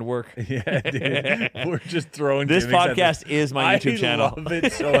 waiting for one to work. Yeah, dude. We're just throwing This gimmicks at podcast is my YouTube channel. I love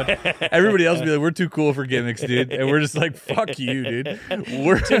it so much. Everybody else will be like, we're too cool for gimmicks, dude. And we're just like, fuck you, dude.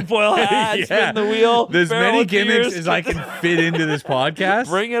 We're Tinfoil hat, spin the wheel, There's barrel many of gimmicks beers. as I can fit into this podcast.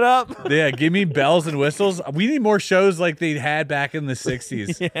 Bring it up. Yeah, give me bells and whistles. We need more shows like they had back in the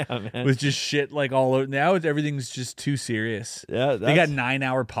 60s. Yeah, man. With just shit like all over. Now everything's just too serious. Yeah, They got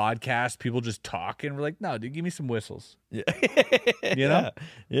 9-hour podcasts, people just talking. We're like, no, dude, give me some whistles. Yeah. You know?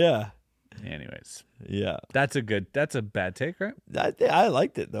 Yeah. Anyways, Yeah. that's a bad take, right? I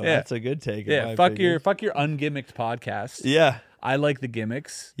liked it though. Yeah. That's a good take. in Yeah, my fuck opinion. your ungimmicked podcast. Yeah. I like the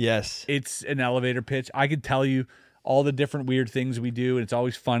gimmicks. Yes. It's an elevator pitch. I could tell you all the different weird things we do, and it's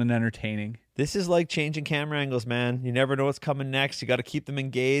always fun and entertaining. This is like changing camera angles, man. You never know what's coming next. You got to keep them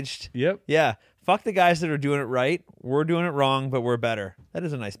engaged. Yep. Yeah. Fuck the guys that are doing it right. We're doing it wrong, but we're better. That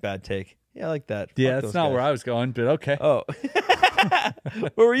is a nice bad take. Yeah, I like that. Yeah, Fuck that's those not guys. where I was going, but okay. Oh.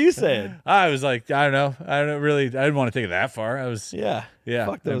 What were you saying? I was like, I don't know. I didn't want to take it that far. I was, Yeah. yeah.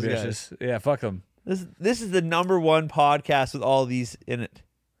 Fuck those ambitious. Yeah, fuck them. This is the #1 podcast with all these in it.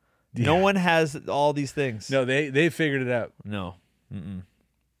 No Yeah. one has all these things. No, they figured it out. No. Mm-mm.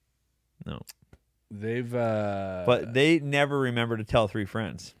 No. They've But they never remember to tell 3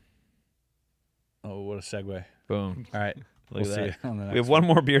 friends. oh, what a segue. Boom. All right. Look We'll at see that. you on the We next have one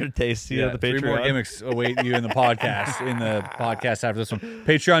more beer to taste. See you Yeah, on the Patreon. 3 more gimmicks await you in the podcast. After this one.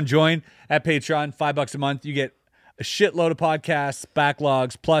 Patreon, join at Patreon, $5 a month. You get a shitload of podcasts,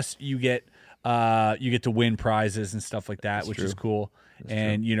 backlogs, plus you get to win prizes and stuff like that, which is cool.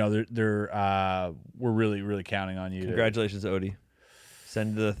 And you know, we're really, really counting on you. Congratulations, Odie.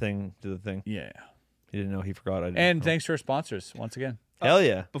 Send the thing to the thing. Yeah. He didn't know. He forgot. I didn't And know. thanks to our sponsors once again. Hell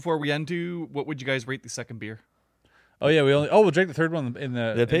yeah. Before we end, what would you guys rate the second beer? Oh yeah, we'll drink the third one in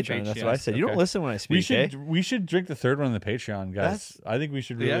the Patreon. That's what I said. You don't listen when I speak. We should drink the third one in the Patreon, guys. I think we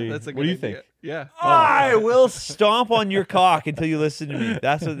should really. Yeah, that's a good what do you idea. think? Yeah. I will stomp on your cock until you listen to me.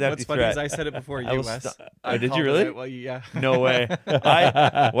 That's what What's funny is I said it before you, Wes. Did you really? Well, yeah. No way.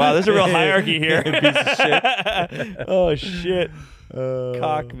 Wow, there's a real hierarchy here. Piece of shit. Oh shit.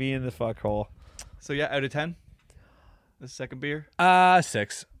 Cock me in the fuck hole. So yeah, out of 10, the second beer,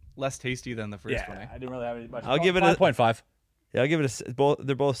 6. less tasty than the first one. I didn't really have any much. I'll give it a 5.5. Yeah, I'll give it a.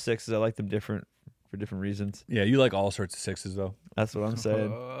 They're both 6s. I like them different for different reasons. Yeah, you like all sorts of 6s though. That's what I'm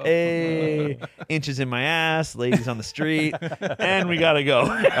saying. Hey, inches in my ass, ladies on the street, and we gotta go. All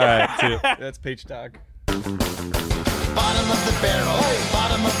right, 2. That's Peach Dog. Bottom of the barrel,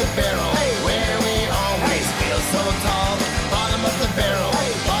 bottom of the barrel, where we always feel so tall. Bottom of the barrel,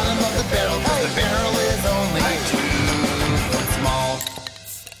 bottom of the barrel, 'cause the barrel is only 2 foot small.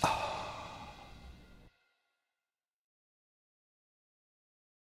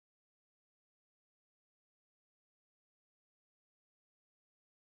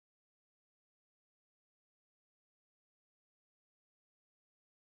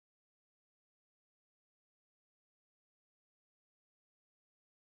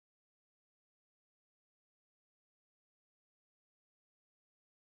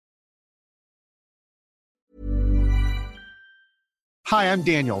 Hi, I'm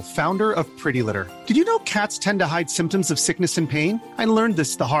Daniel, founder of Pretty Litter. Did you know cats tend to hide symptoms of sickness and pain? I learned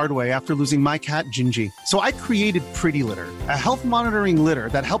this the hard way after losing my cat, Gingy. So I created Pretty Litter, a health monitoring litter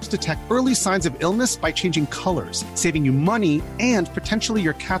that helps detect early signs of illness by changing colors, saving you money and potentially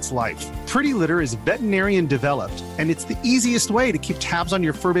your cat's life. Pretty Litter is veterinarian developed, and it's the easiest way to keep tabs on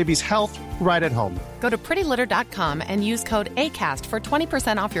your fur baby's health right at home. Go to prettylitter.com and use code ACAST for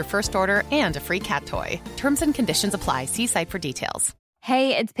 20% off your first order and a free cat toy. Terms and conditions apply. See site for details.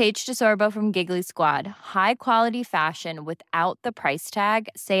 Hey, it's Paige DeSorbo from Giggly Squad. High quality fashion without the price tag.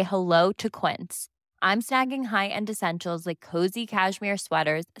 Say hello to Quince. I'm snagging high-end essentials like cozy cashmere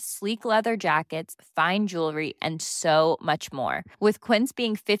sweaters, sleek leather jackets, fine jewelry, and so much more. With Quince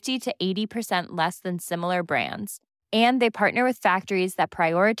being 50 to 80% less than similar brands. And they partner with factories that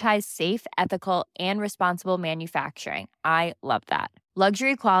prioritize safe, ethical, and responsible manufacturing. I love that.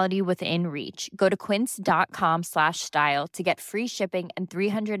 Luxury quality within reach. Go to quince.com/style to get free shipping and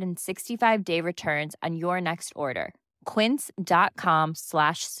 365-day returns on your next order.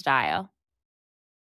 Quince.com/style.